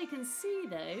 as you can see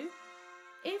though,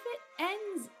 if it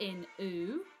ends in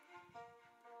oo,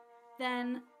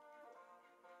 then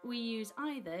we use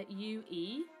either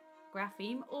UE,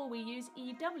 grapheme, or we use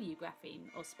EW,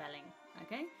 grapheme, or spelling,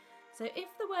 okay? So if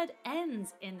the word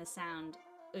ends in the sound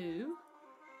oo,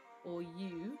 or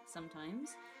U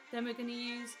sometimes, then we're going to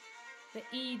use the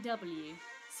EW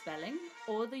spelling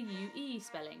or the UE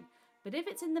spelling. But if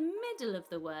it's in the middle of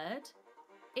the word,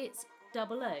 it's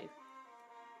double O.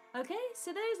 Okay,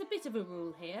 so there's a bit of a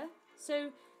rule here. So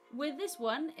with this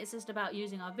one, it's just about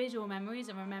using our visual memories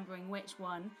and remembering which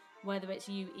one, whether it's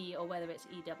UE or whether it's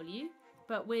EW.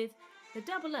 But with the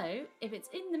double O, if it's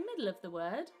in the middle of the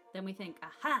word, then we think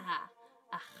aha,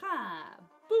 aha,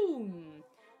 boom.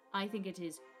 I think it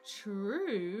is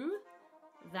true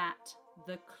that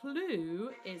the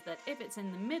clue is that if it's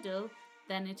in the middle,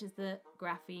 then it is the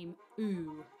grapheme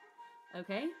oo.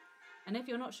 Okay? And if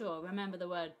you're not sure, remember the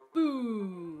word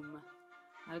boom.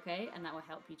 Okay? And that will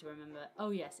help you to remember, oh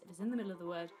yes, if it's in the middle of the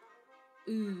word,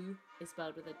 oo is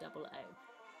spelled with a double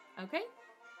O. Okay?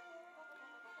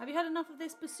 Have you had enough of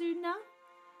this bassoon now?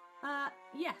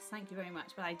 Yes, thank you very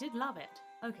much, but I did love it.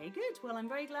 Okay, good. Well, I'm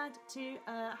very glad to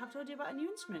have told you about a new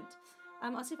instrument.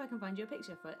 I'll see if I can find you a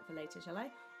picture for later, shall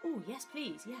I? Oh, yes,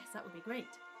 please. Yes, that would be great.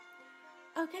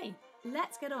 Okay,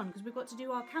 let's get on, because we've got to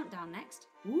do our countdown next.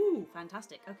 Ooh,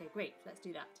 fantastic. Okay, great. Let's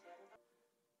do that.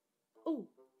 Oh,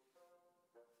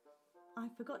 I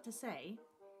forgot to say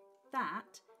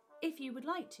that if you would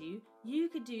like to, you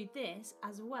could do this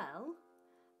as well,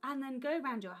 and then go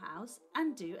around your house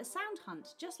and do a sound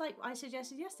hunt, just like I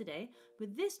suggested yesterday,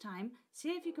 but this time see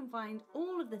if you can find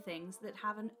all of the things that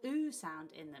have an oo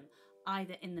sound in them,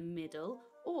 either in the middle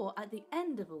or at the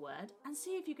end of a word, and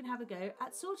see if you can have a go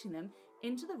at sorting them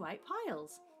into the right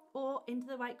piles or into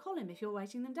the right column if you're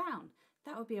writing them down.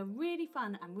 That would be a really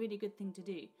fun and really good thing to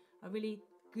do, a really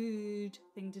good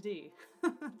thing to do.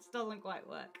 It doesn't quite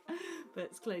work, but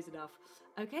it's close enough.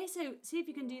 Okay, so see if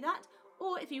you can do that.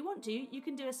 Or if you want to, you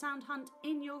can do a sound hunt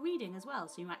in your reading as well.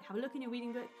 So you might have a look in your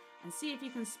reading book and see if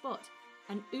you can spot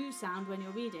an oo sound when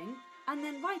you're reading, and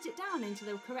then write it down into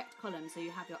the correct column so you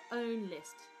have your own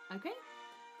list. Okay?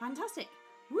 Fantastic.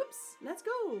 Whoops, let's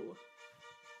go.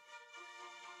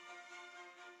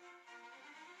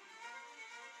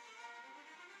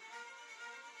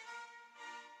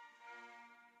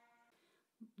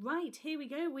 Right, here we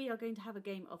go. We are going to have a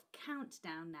game of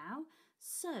countdown now.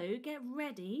 So get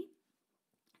ready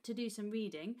to do some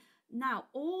reading. Now,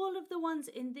 all of the ones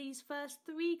in these first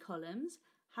three columns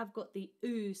have got the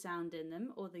oo sound in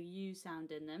them, or the u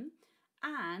sound in them,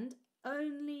 and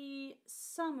only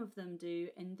some of them do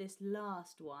in this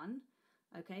last one.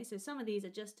 Okay, so some of these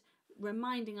are just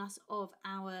reminding us of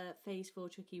our phase 4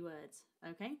 tricky words.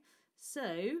 Okay,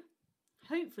 so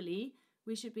hopefully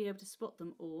we should be able to spot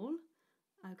them all.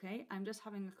 Okay, I'm just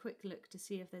having a quick look to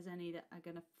see if there's any that are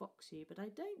going to fox you, but I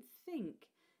don't think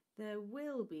there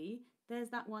will be. There's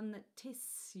that one that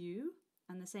tissue,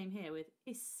 and the same here with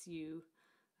issue.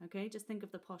 Okay, just think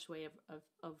of the posh way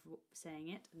of saying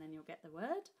it, and then you'll get the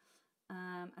word.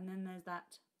 And then there's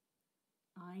that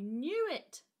I knew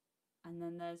it, and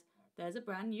then there's a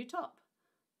brand new top.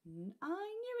 I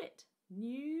knew it,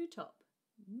 new top,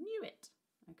 knew it.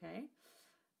 Okay,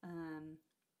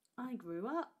 I grew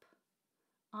up.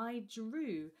 I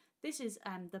drew. This is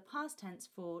the past tense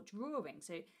for drawing.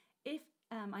 So if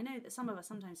I know that some of us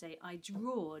sometimes say I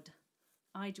drawed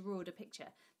a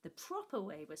picture. The proper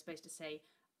way we're supposed to say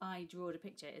I drawed a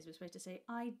picture is we're supposed to say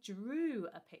I drew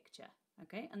a picture.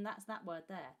 Okay, and that's that word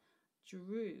there,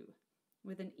 drew,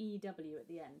 with an EW at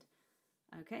the end.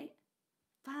 Okay,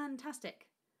 fantastic.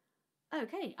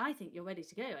 Okay, I think you're ready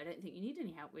to go. I don't think you need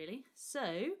any help really.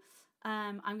 So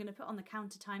I'm going to put on the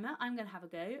counter timer. I'm going to have a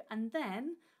go, and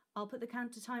then I'll put the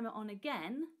counter timer on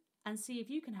again and see if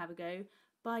you can have a go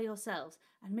by yourselves,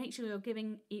 and make sure you're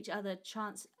giving each other a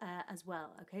chance as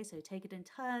well. Okay, so take it in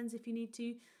turns if you need to.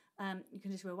 You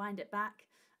can just rewind it back.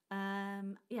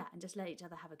 Yeah, and just let each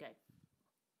other have a go.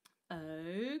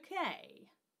 Okay,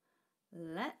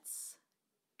 let's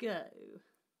go.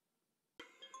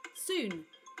 Soon,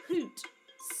 hoot,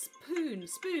 spoon,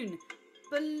 spoon,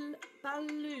 balloon,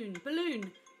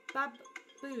 balloon,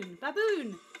 baboon,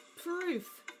 baboon,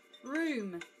 proof,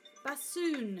 room,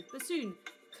 bassoon,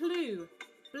 clue,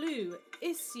 blue,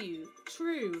 issue,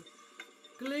 true,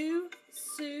 glue,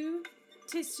 sue,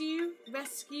 tissue,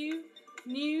 rescue,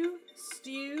 new,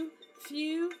 stew,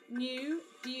 few, new,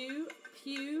 due,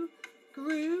 pew,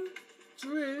 grew,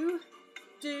 drew,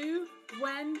 do,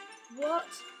 when, what,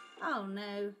 oh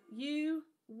no, you,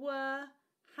 were,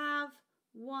 have,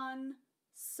 one,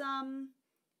 some,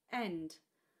 end.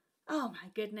 Oh my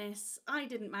goodness, I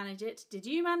didn't manage it. Did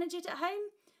you manage it at home?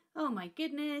 Oh my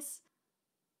goodness.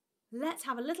 Let's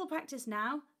have a little practice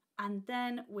now and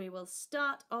then we will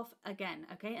start off again,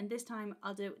 okay? And this time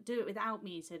I'll do it without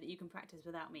me so that you can practice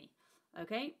without me,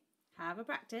 okay? Have a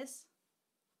practice.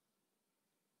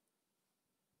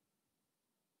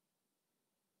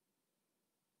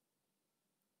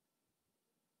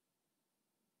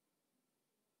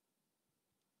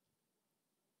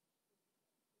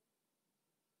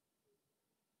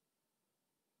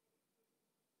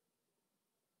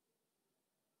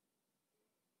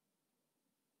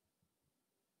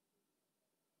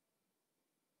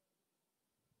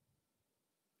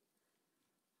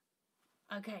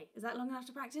 Okay, is that long enough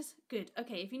to practice? Good.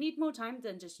 Okay, if you need more time,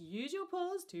 then just use your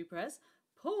pause to press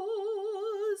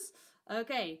pause.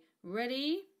 Okay,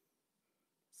 ready,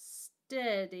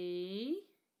 steady,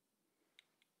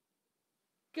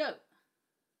 go.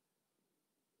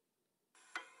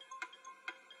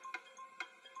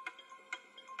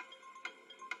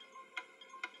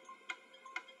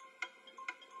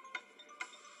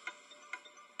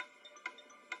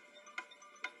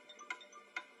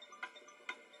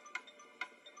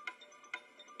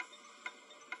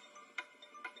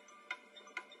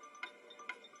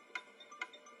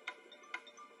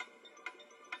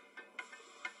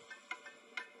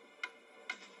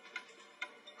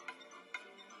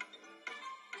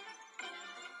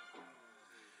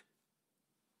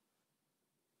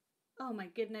 Oh my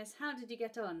goodness, how did you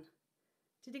get on?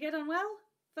 Did you get on well?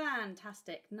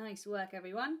 Fantastic, nice work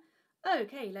everyone.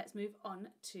 Okay, let's move on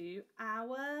to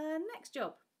our next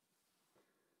job.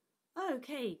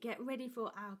 Okay, get ready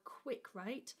for our quick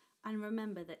write and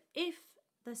remember that if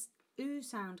the oo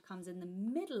sound comes in the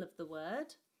middle of the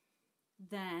word,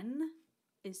 then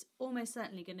it's almost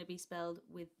certainly going to be spelled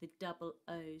with the double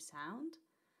O sound.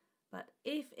 But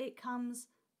if it comes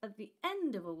at the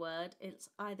end of a word, it's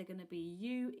either going to be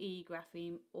UE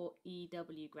grapheme or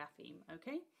EW grapheme,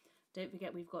 okay? Don't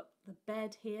forget we've got the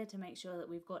bed here to make sure that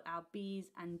we've got our B's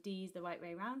and D's the right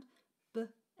way around. B,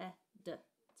 E, D.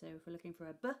 So if we're looking for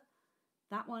a B,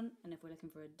 that one, and if we're looking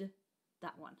for a D,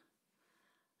 that one.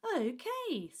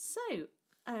 Okay, so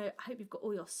I hope you've got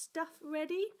all your stuff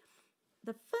ready.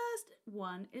 The first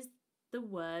one is the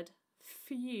word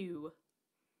few.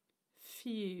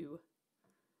 Few.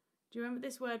 Do you remember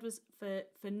this word was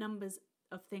for numbers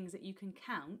of things that you can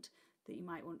count that you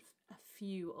might want a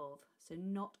few of? So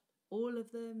not all of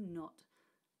them, not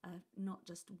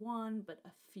just one, but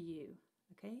a few.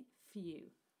 Okay,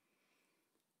 few.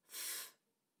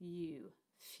 Few.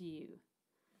 Few.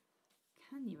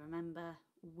 Can you remember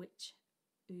which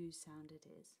oo sound it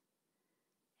is?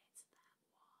 It's that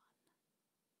one.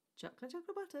 Chocolate,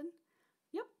 chocolate button.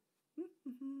 Yep. It's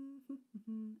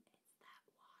that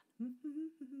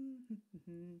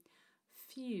one.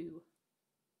 Few.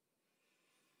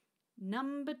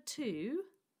 Number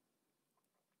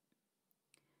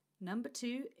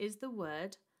two is the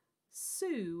word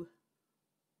Sue.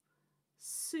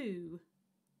 Sue.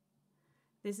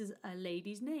 This is a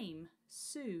lady's name,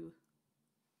 Sue.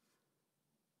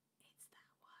 It's that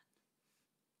one.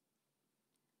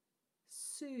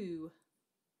 Sue.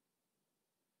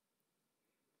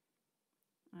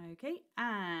 Okay,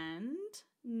 and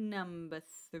number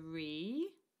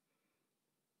three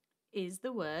is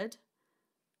the word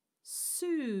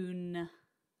soon.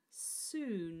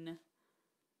 Soon.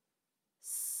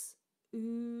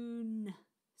 Soon.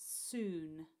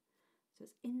 Soon. So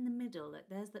it's in the middle.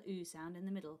 There's the oo sound in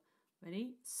the middle.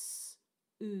 Ready?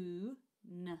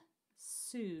 S-oo-n.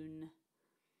 Soon.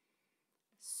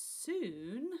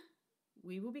 Soon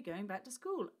we will be going back to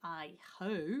school. I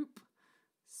hope.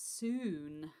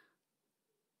 Soon.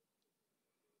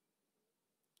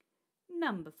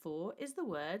 Number four is the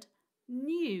word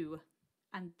new.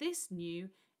 And this new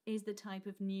is the type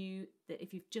of new that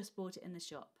if you've just bought it in the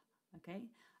shop. Okay?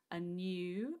 A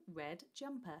new red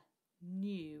jumper.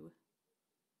 New.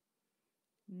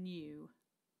 New.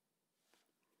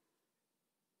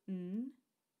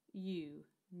 You.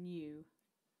 New.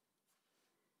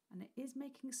 And it is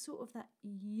making sort of that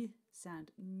y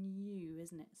sound. New,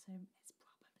 isn't it? So it's probably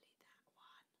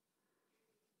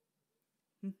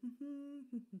that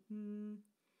one.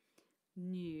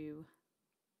 New.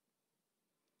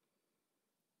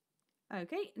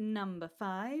 Okay, number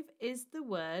 5 is the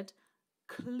word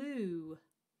clue.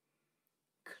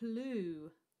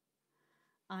 Clue.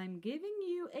 I'm giving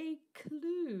you a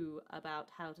clue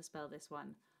about how to spell this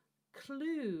one.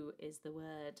 Clue is the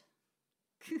word.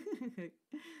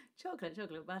 Chocolate,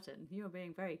 chocolate button, you're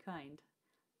being very kind.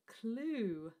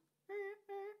 Clue.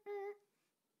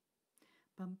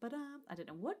 Bum-ba-dum. I don't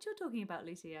know what you're talking about,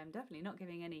 Lucy. I'm definitely not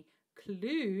giving any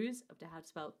clues of how to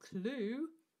spell clue.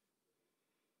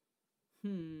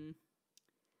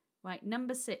 Right,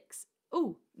 number 6.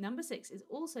 Oh, number 6 is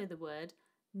also the word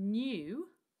new,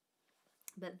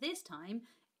 but this time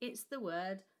it's the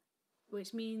word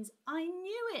which means I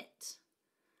knew it.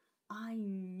 I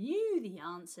knew the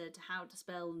answer to how to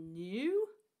spell new.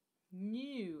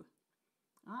 New.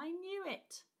 I knew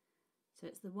it. So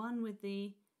it's the one with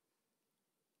the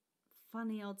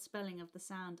funny odd spelling of the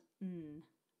sound n.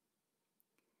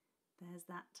 There's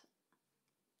that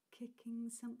kicking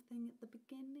something at the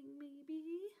beginning,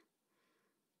 maybe.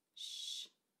 Shh.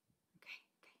 Okay.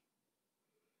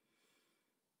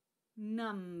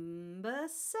 Number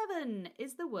 7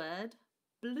 is the word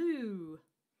blue.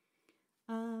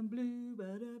 I'm blue, I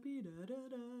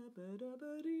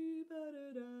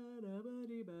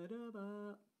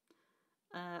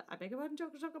beg your pardon,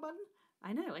 chocolate, chocolate button?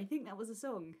 I know, I think that was a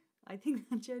song. I think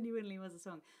that genuinely was a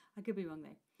song. I could be wrong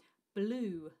though.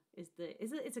 Blue is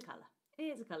it's a colour.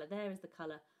 It's a colour. There is the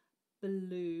colour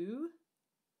blue.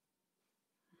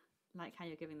 Like how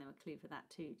you're giving them a clue for that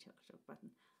too, chocolate, chocolate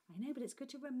button. I know, but it's good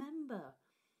to remember.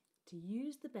 To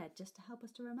use the bed just to help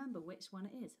us to remember which one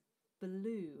it is.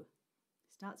 Blue.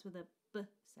 Starts with a B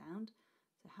sound.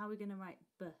 So how are we going to write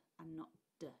B and not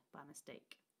D by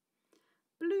mistake?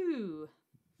 Blue.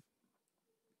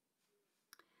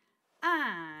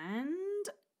 And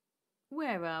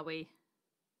where are we?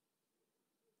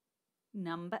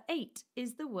 Number 8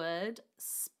 is the word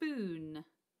spoon.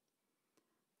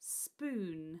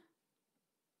 Spoon.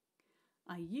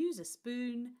 I use a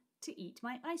spoon to eat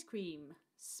my ice cream.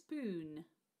 Spoon.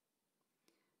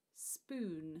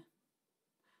 Spoon.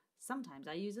 Sometimes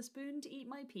I use a spoon to eat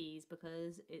my peas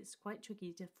because it's quite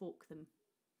tricky to fork them.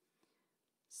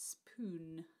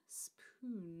 Spoon.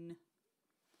 Spoon.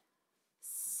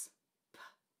 Spoon.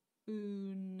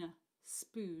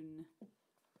 Spoon.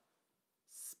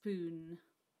 Spoon.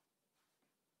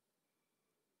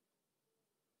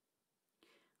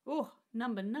 Oh,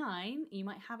 number 9, you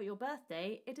might have at your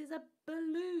birthday. It is a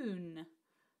balloon.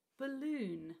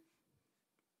 Balloon.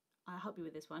 I'll help you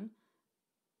with this one.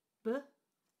 B.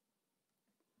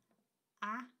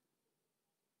 A.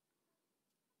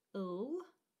 Ul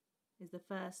is the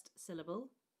first syllable.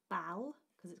 Bal,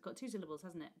 because it's got 2 syllables,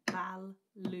 hasn't it?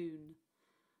 Balloon.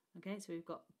 Okay, so we've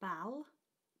got bal,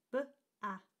 B,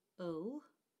 A, ul.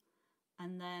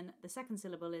 And then the second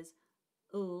syllable is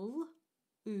ul,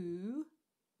 oo,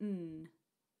 un.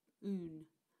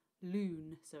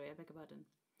 Loon. Sorry, I beg your pardon.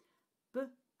 B,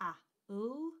 A,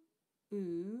 ul,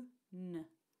 oo, n.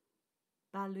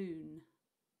 Balloon.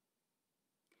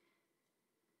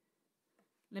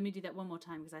 Let me do that one more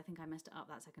time because I think I messed it up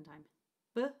that second time.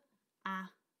 B,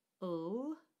 A,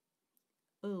 ul,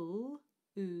 oo,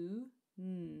 n.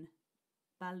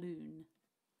 Balloon.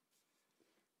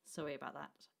 Sorry about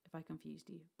that if I confused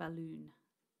you. Balloon.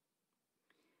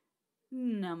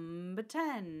 Number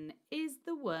 10 is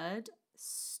the word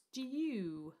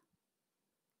stew.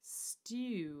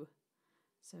 Stew.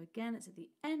 So again, it's at the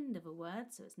end of a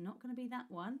word, so it's not going to be that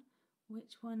one.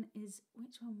 Which one was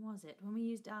it? When we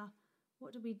used our,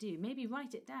 what did we do? Maybe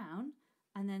write it down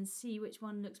and then see which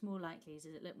one looks more likely. Does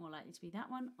it look more likely to be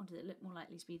that one, or does it look more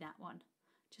likely to be that one?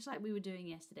 Just like we were doing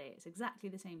yesterday. It's exactly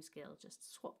the same skill.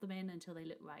 Just swap them in until they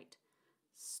look right.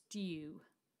 Stew.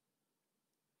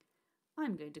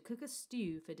 I'm going to cook a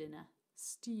stew for dinner.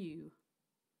 Stew.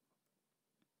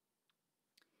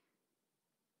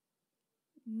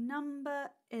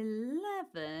 Number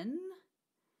 11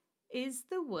 is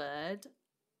the word,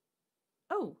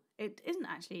 oh, it isn't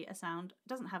actually a sound, it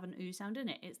doesn't have an oo sound in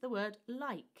it. It's the word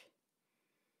like.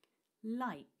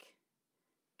 Like.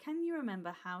 Can you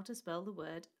remember how to spell the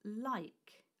word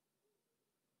like?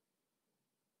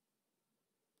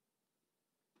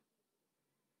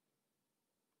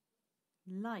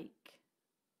 Like.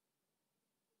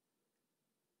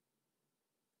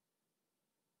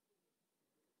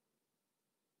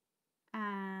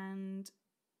 And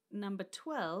number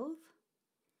 12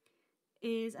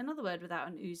 is another word without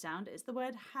an oo sound. It's the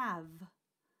word have.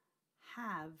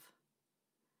 Have.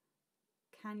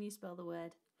 Can you spell the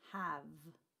word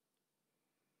have?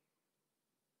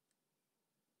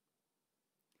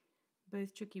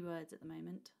 Both tricky words at the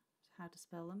moment, how to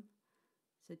spell them.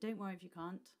 So don't worry if you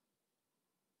can't.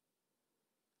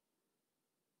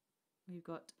 We've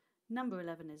got number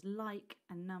 11 is like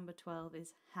and number 12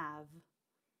 is have.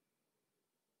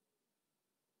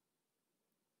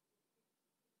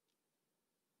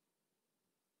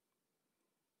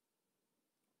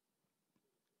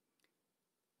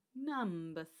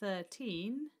 Number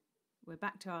 13, we're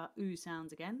back to our oo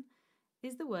sounds again,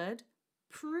 is the word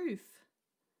proof.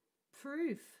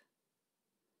 Proof.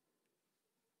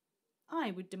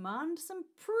 I would demand some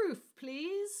proof,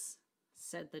 please,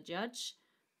 said the judge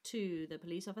to the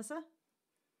police officer.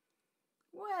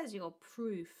 Where's your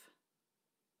proof?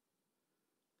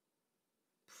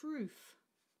 Proof.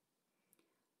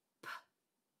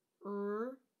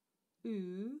 P-r-oo-f.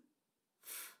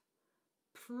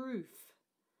 Proof.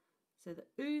 So the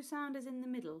oo sound is in the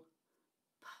middle.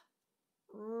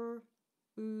 P-r-oo-f.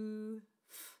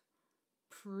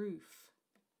 Proof.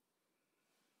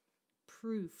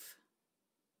 Proof.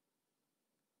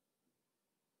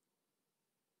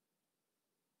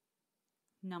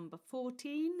 Number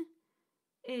 14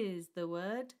 is the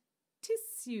word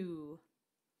tissue.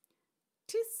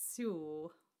 Tissue.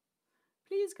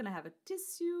 Please can I have a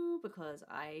tissue because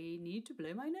I need to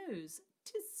blow my nose.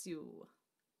 Tissue.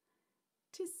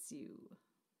 Tissue.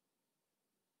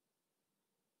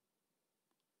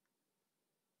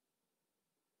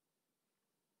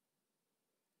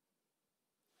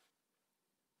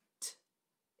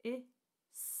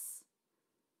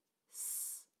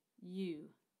 T-I-s-s-u.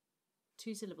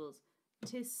 2 syllables.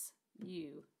 Tis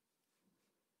you.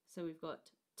 So we've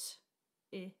got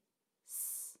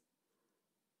t-i-s.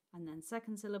 And then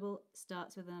second syllable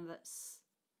starts with another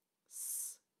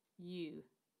s-u.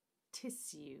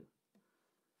 Tissue.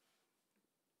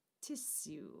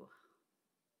 Tissue.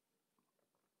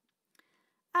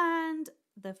 And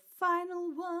the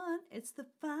final one, it's the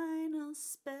final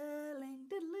spelling.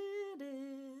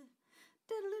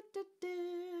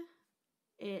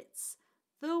 It's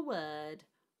the word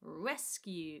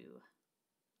rescue.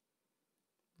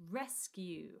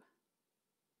 Rescue.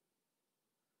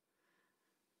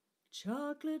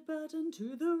 Chocolate button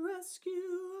to the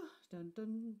rescue. Dun,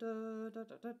 dun, da, da,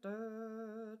 da, da, da,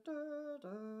 da,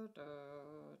 da, da,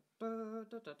 da,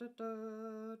 da, da, da,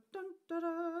 dun, da,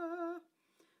 da.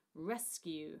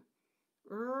 Rescue.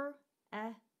 R-S-K-U.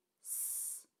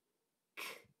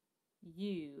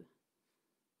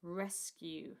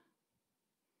 Rescue.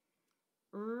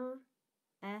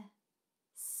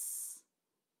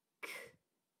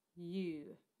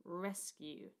 R-S-K-U.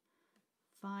 Rescue.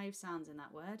 5 sounds in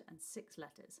that word and 6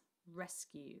 letters.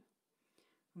 Rescue.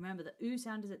 Remember the oo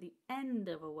sound is at the end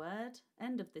of a word,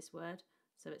 end of this word,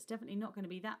 so it's definitely not going to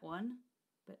be that one.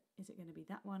 But is it going to be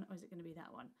that one or is it going to be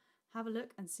that one? Have a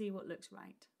look and see what looks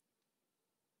right.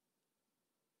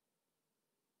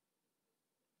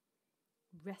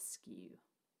 Rescue.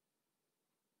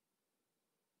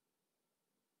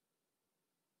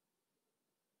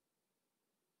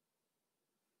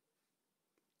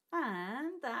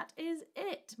 And that is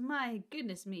it. My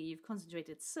goodness me, you've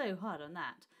concentrated so hard on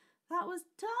that. That was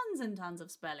tons and tons of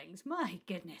spellings. My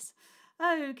goodness.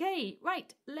 Okay,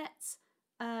 right, let's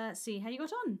see how you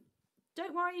got on.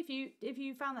 Don't worry if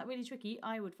you found that really tricky.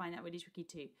 I would find that really tricky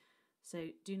too.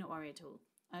 So do not worry at all.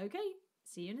 Okay,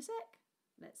 see you in a sec.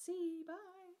 Let's see. Bye.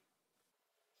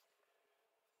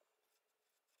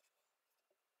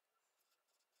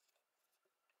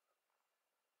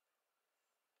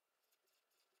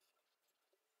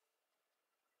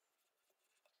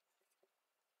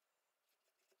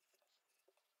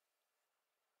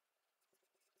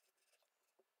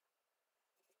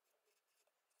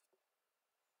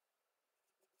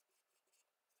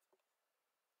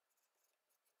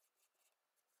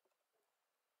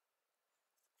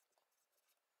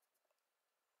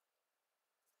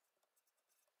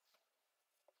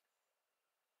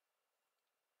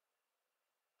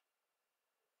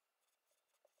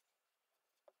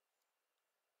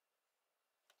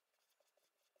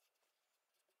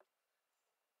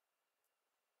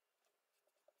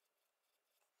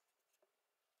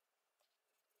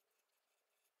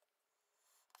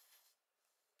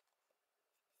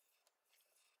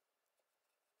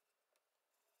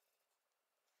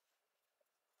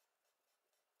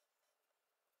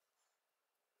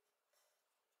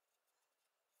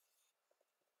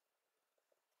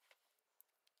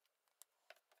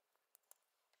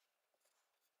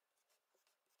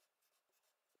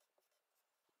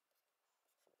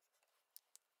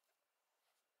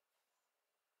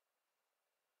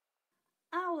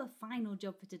 Our final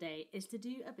job for today is to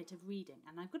do a bit of reading,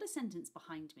 and I've got a sentence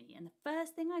behind me, and the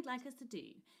first thing I'd like us to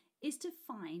do is to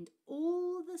find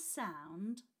all the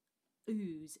sound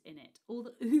oohs in it. All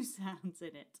the oo sounds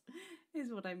in it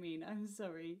is what I mean. I'm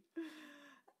sorry.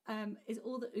 is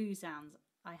all the ooh sounds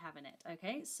I have in it.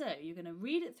 Okay, so you're going to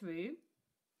read it through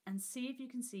and see if you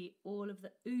can see all of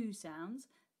the ooh sounds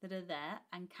that are there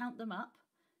and count them up.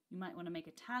 You might want to make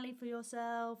a tally for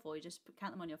yourself, or you just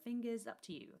count them on your fingers, up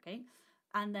to you, okay?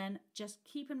 And then just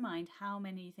keep in mind how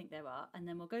many you think there are, and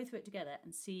then we'll go through it together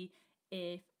and see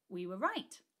if we were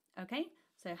right, okay?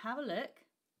 So have a look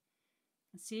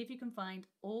and see if you can find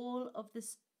all of the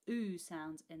ooh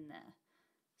sounds in there.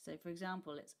 So for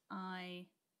example, it's I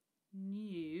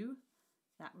knew,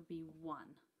 that would be 1.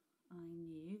 I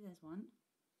knew, there's 1.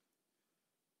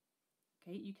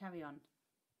 Okay, you carry on.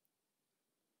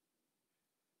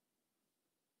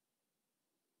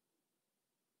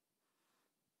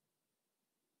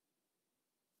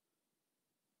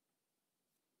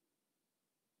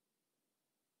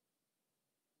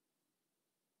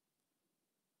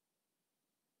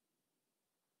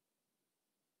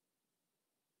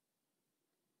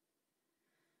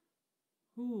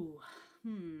 Ooh,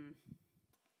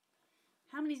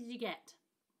 How many did you get?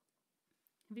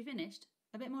 Have you finished?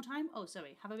 A bit more time? Oh,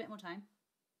 sorry, have a bit more time.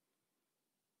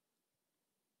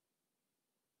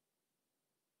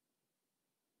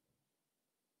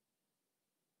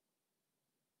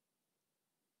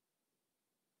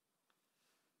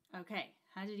 Okay,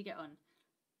 how did you get on?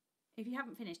 If you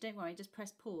haven't finished, don't worry, just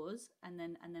press pause and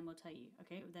then we'll tell you,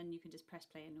 okay? Then you can just press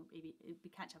play and it'll be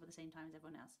catch up at the same time as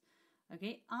everyone else.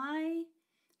 Okay,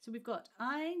 so we've got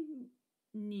I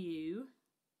knew,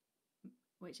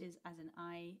 which is as in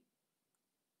I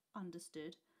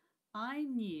understood. I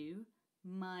knew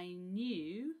my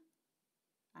new,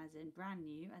 as in brand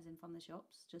new, as in from the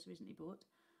shops, just recently bought.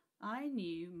 I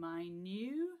knew my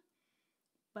new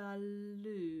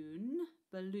balloon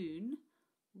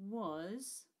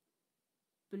was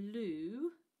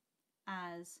blue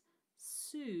as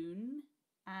soon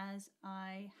as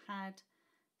I had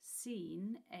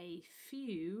seen a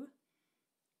few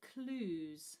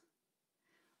clues.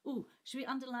 Ooh, should we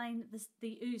underline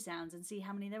the ooh sounds and see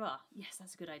how many there are? Yes,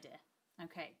 that's a good idea.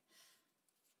 Okay.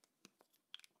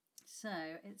 So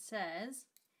it says,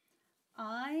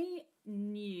 I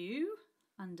knew,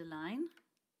 underline,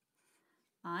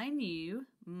 I knew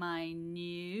my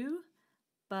new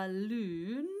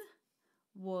balloon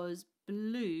was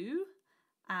blue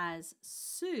as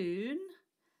soon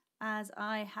as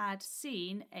I had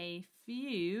seen a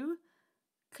few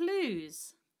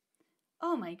clues.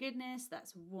 Oh my goodness,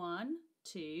 that's 1,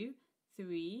 2,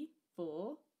 3,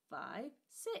 4, 5,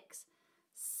 6.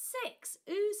 6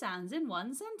 ooh sounds in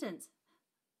one sentence.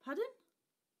 Pardon?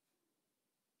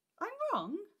 I'm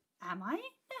wrong, am I?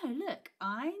 No, look,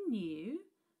 I knew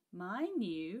my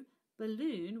new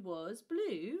balloon was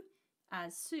blue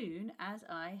as soon as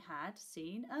I had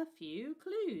seen a few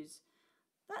clues.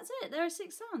 That's it, there are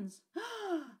 6 sounds.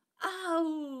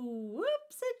 Oh,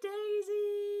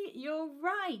 whoops-a-daisy. You're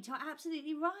right, you're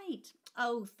absolutely right.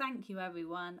 Oh, thank you,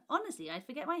 everyone. Honestly, I'd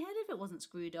forget my head if it wasn't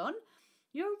screwed on.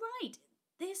 You're right.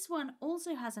 This one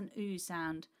also has an ooh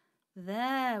sound.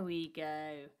 There we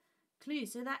go. Clue.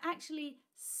 So there are actually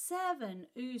 7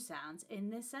 ooh sounds in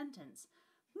this sentence.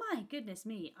 My goodness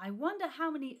me, I wonder how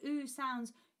many ooh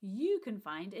sounds you can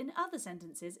find in other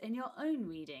sentences in your own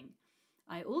reading.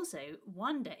 I also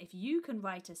wonder if you can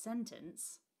write a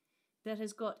sentence that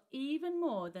has got even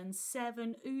more than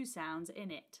 7 ooh sounds in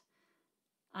it.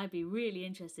 I'd be really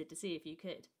interested to see if you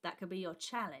could. That could be your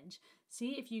challenge.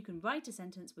 See if you can write a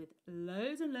sentence with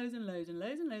loads and loads and loads and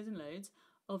loads and loads and loads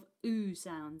of ooh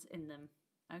sounds in them.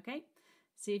 Okay?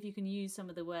 See if you can use some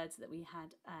of the words that we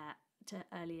had a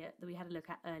look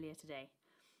at earlier today.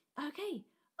 Okay,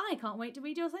 I can't wait to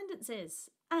read your sentences,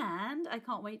 and I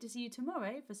can't wait to see you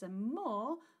tomorrow for some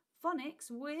more phonics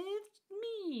with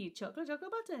me, Chocolate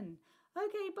Button.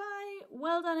 Okay, bye.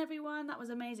 Well done, everyone. That was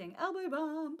amazing. Elbow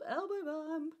bump, elbow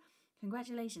bump.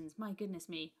 Congratulations. My goodness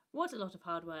me. What a lot of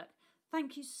hard work.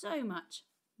 Thank you so much.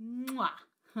 Mwah.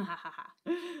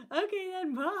 Okay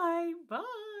then, bye.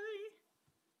 Bye.